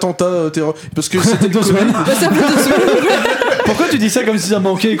 plus eu j'ai d'attentats terror parce que c'était le 2 Covid. semaines. Ça fait 2 semaines. Pourquoi tu dis ça comme si ça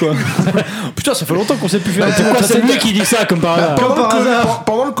manquait quoi? Putain, ça fait longtemps qu'on sait plus faire un petit Pourquoi c'est lui qui dit ça comme par hasard?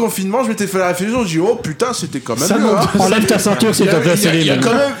 Pendant le confinement, je m'étais fait la réflexion, je dis oh putain, c'était quand même mieux, hein. Enlève ta ceinture s'il te plaît, Il y a Céline.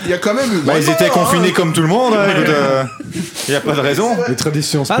 quand même eu. Bah, ils étaient confinés comme tout le monde. Hein, écoute, y a pas de raison. Les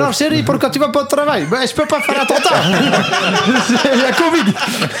traditions. Alors chérie, pourquoi tu vas pas au travail? Ben je peux pas faire l'attentat. Il y a Covid.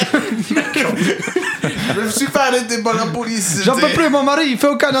 Je me suis pas arrêté par la police. J'en peux plus, mon mari, il fait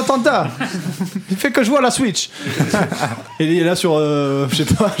aucun attentat. Il fait que jouer à la Switch. Et il est là sur, je sais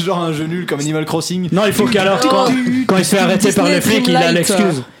pas, genre un jeu nul comme Animal Crossing. Non, il faut qu'alors, quand il se fait arrêter par les flics, il a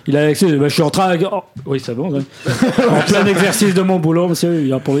l'excuse. Bah, je suis en train. Oui, c'est bon. Ouais. En plein exercice de mon boulot, monsieur. Il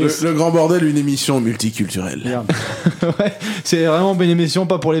y a police. Le Grand Bordel, une émission multiculturelle. Ouais, c'est vraiment une émission,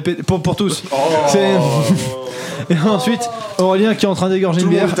 pas pour les pour tous. C'est... Et ensuite, Aurélien qui est en train d'égorger Tout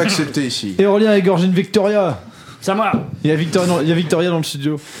une le bière. monde est accepté ici. Et Aurélien égorge une Victoria. C'est à moi. Il y a Victoria dans le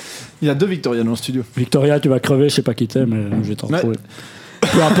studio. Il y a 2 Victoria dans le studio. Victoria, tu vas crever, je sais pas qui t'es, mais je vais t'en retrouver.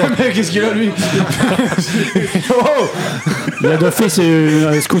 Peu importe. Qu'est-ce qu'il a lui? Il a d'office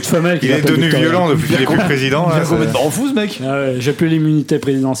une scout femelle qui Il est s'appelle devenu Victoria. violent depuis qu'il est plus président. Il Là, vient complètement en fou ce mec. Ah ouais, j'ai plus l'immunité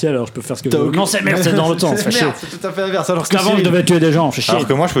présidentielle, alors je peux faire ce que je veux. Non, c'est merde, c'est dans l'autre sens. C'est Fais chier. merde, c'est tout à fait l'inverse. Alors Parce qu'avant, je devais tuer des gens, fais chier. Alors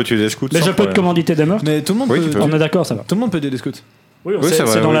que moi, je peux tuer des scouts. Mais sans je peux te problème. commanditer des meurtres. Mais tout le monde Oui, peut. tu peux. On est d'accord, ça va. Tout le monde peut aider les scouts. Oui, Oui, c'est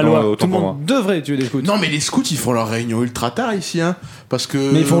vrai, dans oui, la loi. autant Tout le pour moi. monde devrait tuer des scouts. Non mais les scouts ils font leur réunion ultra tard ici hein parce que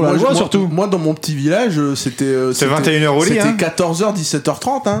Mais ils font la loi, surtout. Moi dans mon petit village c'était C'est 21h au lit, c'était hein. 14h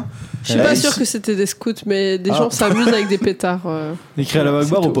 17h30 hein. Je suis pas sûr que c'était des scouts, mais des gens s'amusent avec des pétards. Écrit à la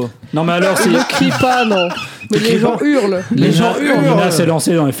Wagbar ou pas? Non, mais alors, Ils ne crient pas, non. Mais les gens hurlent. Les gens hurlent. Là, c'est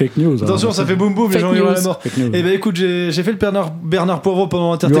lancé dans les fake news. Attention, ça fait boum boum, les Fake gens hurlent à la news. mort. Fake news. Et bah écoute, j'ai fait le Bernard Poivre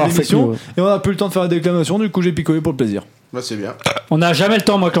pendant You are fake l'émission news. et on a plus le temps de faire la déclamation, du coup j'ai picolé pour le plaisir. Bah c'est bien. On n'a jamais le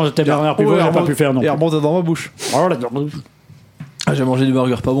temps, moi, quand j'étais Bernard Pivot, j'ai pas pu faire non. Et remonte dans ma bouche. Ah, j'ai mangé du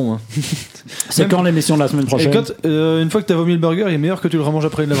burger pas bon. Hein. C'est quand l'émission de la semaine Et prochaine? quand, une fois que t'as vomi le burger, il est meilleur que tu le remanges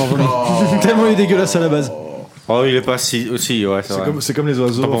après de l'avoir vomi. Tellement il est dégueulasse à la base. Oh, il est pas si. Aussi, ouais, c'est vrai. C'est comme les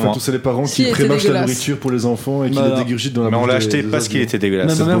oiseaux, Pas pour en fait, moi. tous c'est les parents Si, qui était prémâchent la dégueulasse. nourriture pour les enfants et qui Voilà. les dégurgitent dans la Mais on bouche l'a des- acheté des parce qu'il oiseaux. était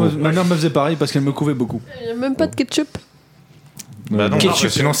dégueulasse. Ma mère me faisait pareil parce qu'elle me couvait beaucoup. Il n'y a même pas de ketchup. Bah non, Ketchup.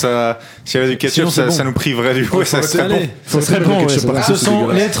 sinon ça, s'il y avait du ketchup, Sinon, c'est ça bon. nous priverait du coup. Ça serait bon. Allez, Faut se répondre. ce sont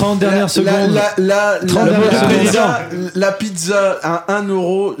les 30 dernières secondes. La pizza à 1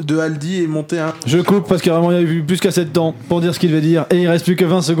 euro de Aldi est montée à 1. Je coupe parce qu'il y a eu plus qu'assez de temps pour dire ce qu'il veut dire. Et il reste plus que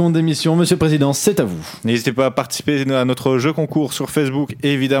 20 secondes d'émission. Monsieur le Président, c'est à vous. N'hésitez pas à participer à notre jeu concours sur Facebook,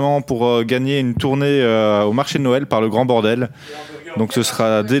 évidemment, pour gagner une tournée au marché de Noël par le Grand Bordel. Donc ce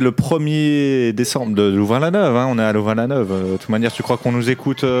sera dès le 1er décembre de Louvain-la-Neuve. Hein. On est à Louvain-la-Neuve. De toute manière, tu crois qu'on nous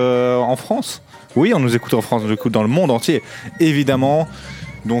écoute en France ? Oui, on nous écoute en France, on nous écoute dans le monde entier, évidemment.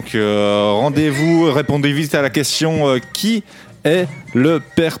 Donc rendez-vous, répondez vite à la question qui est le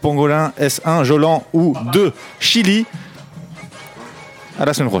père pangolin ? Est-ce 1 Jolan ou 2 Chili ? À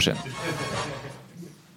la semaine prochaine.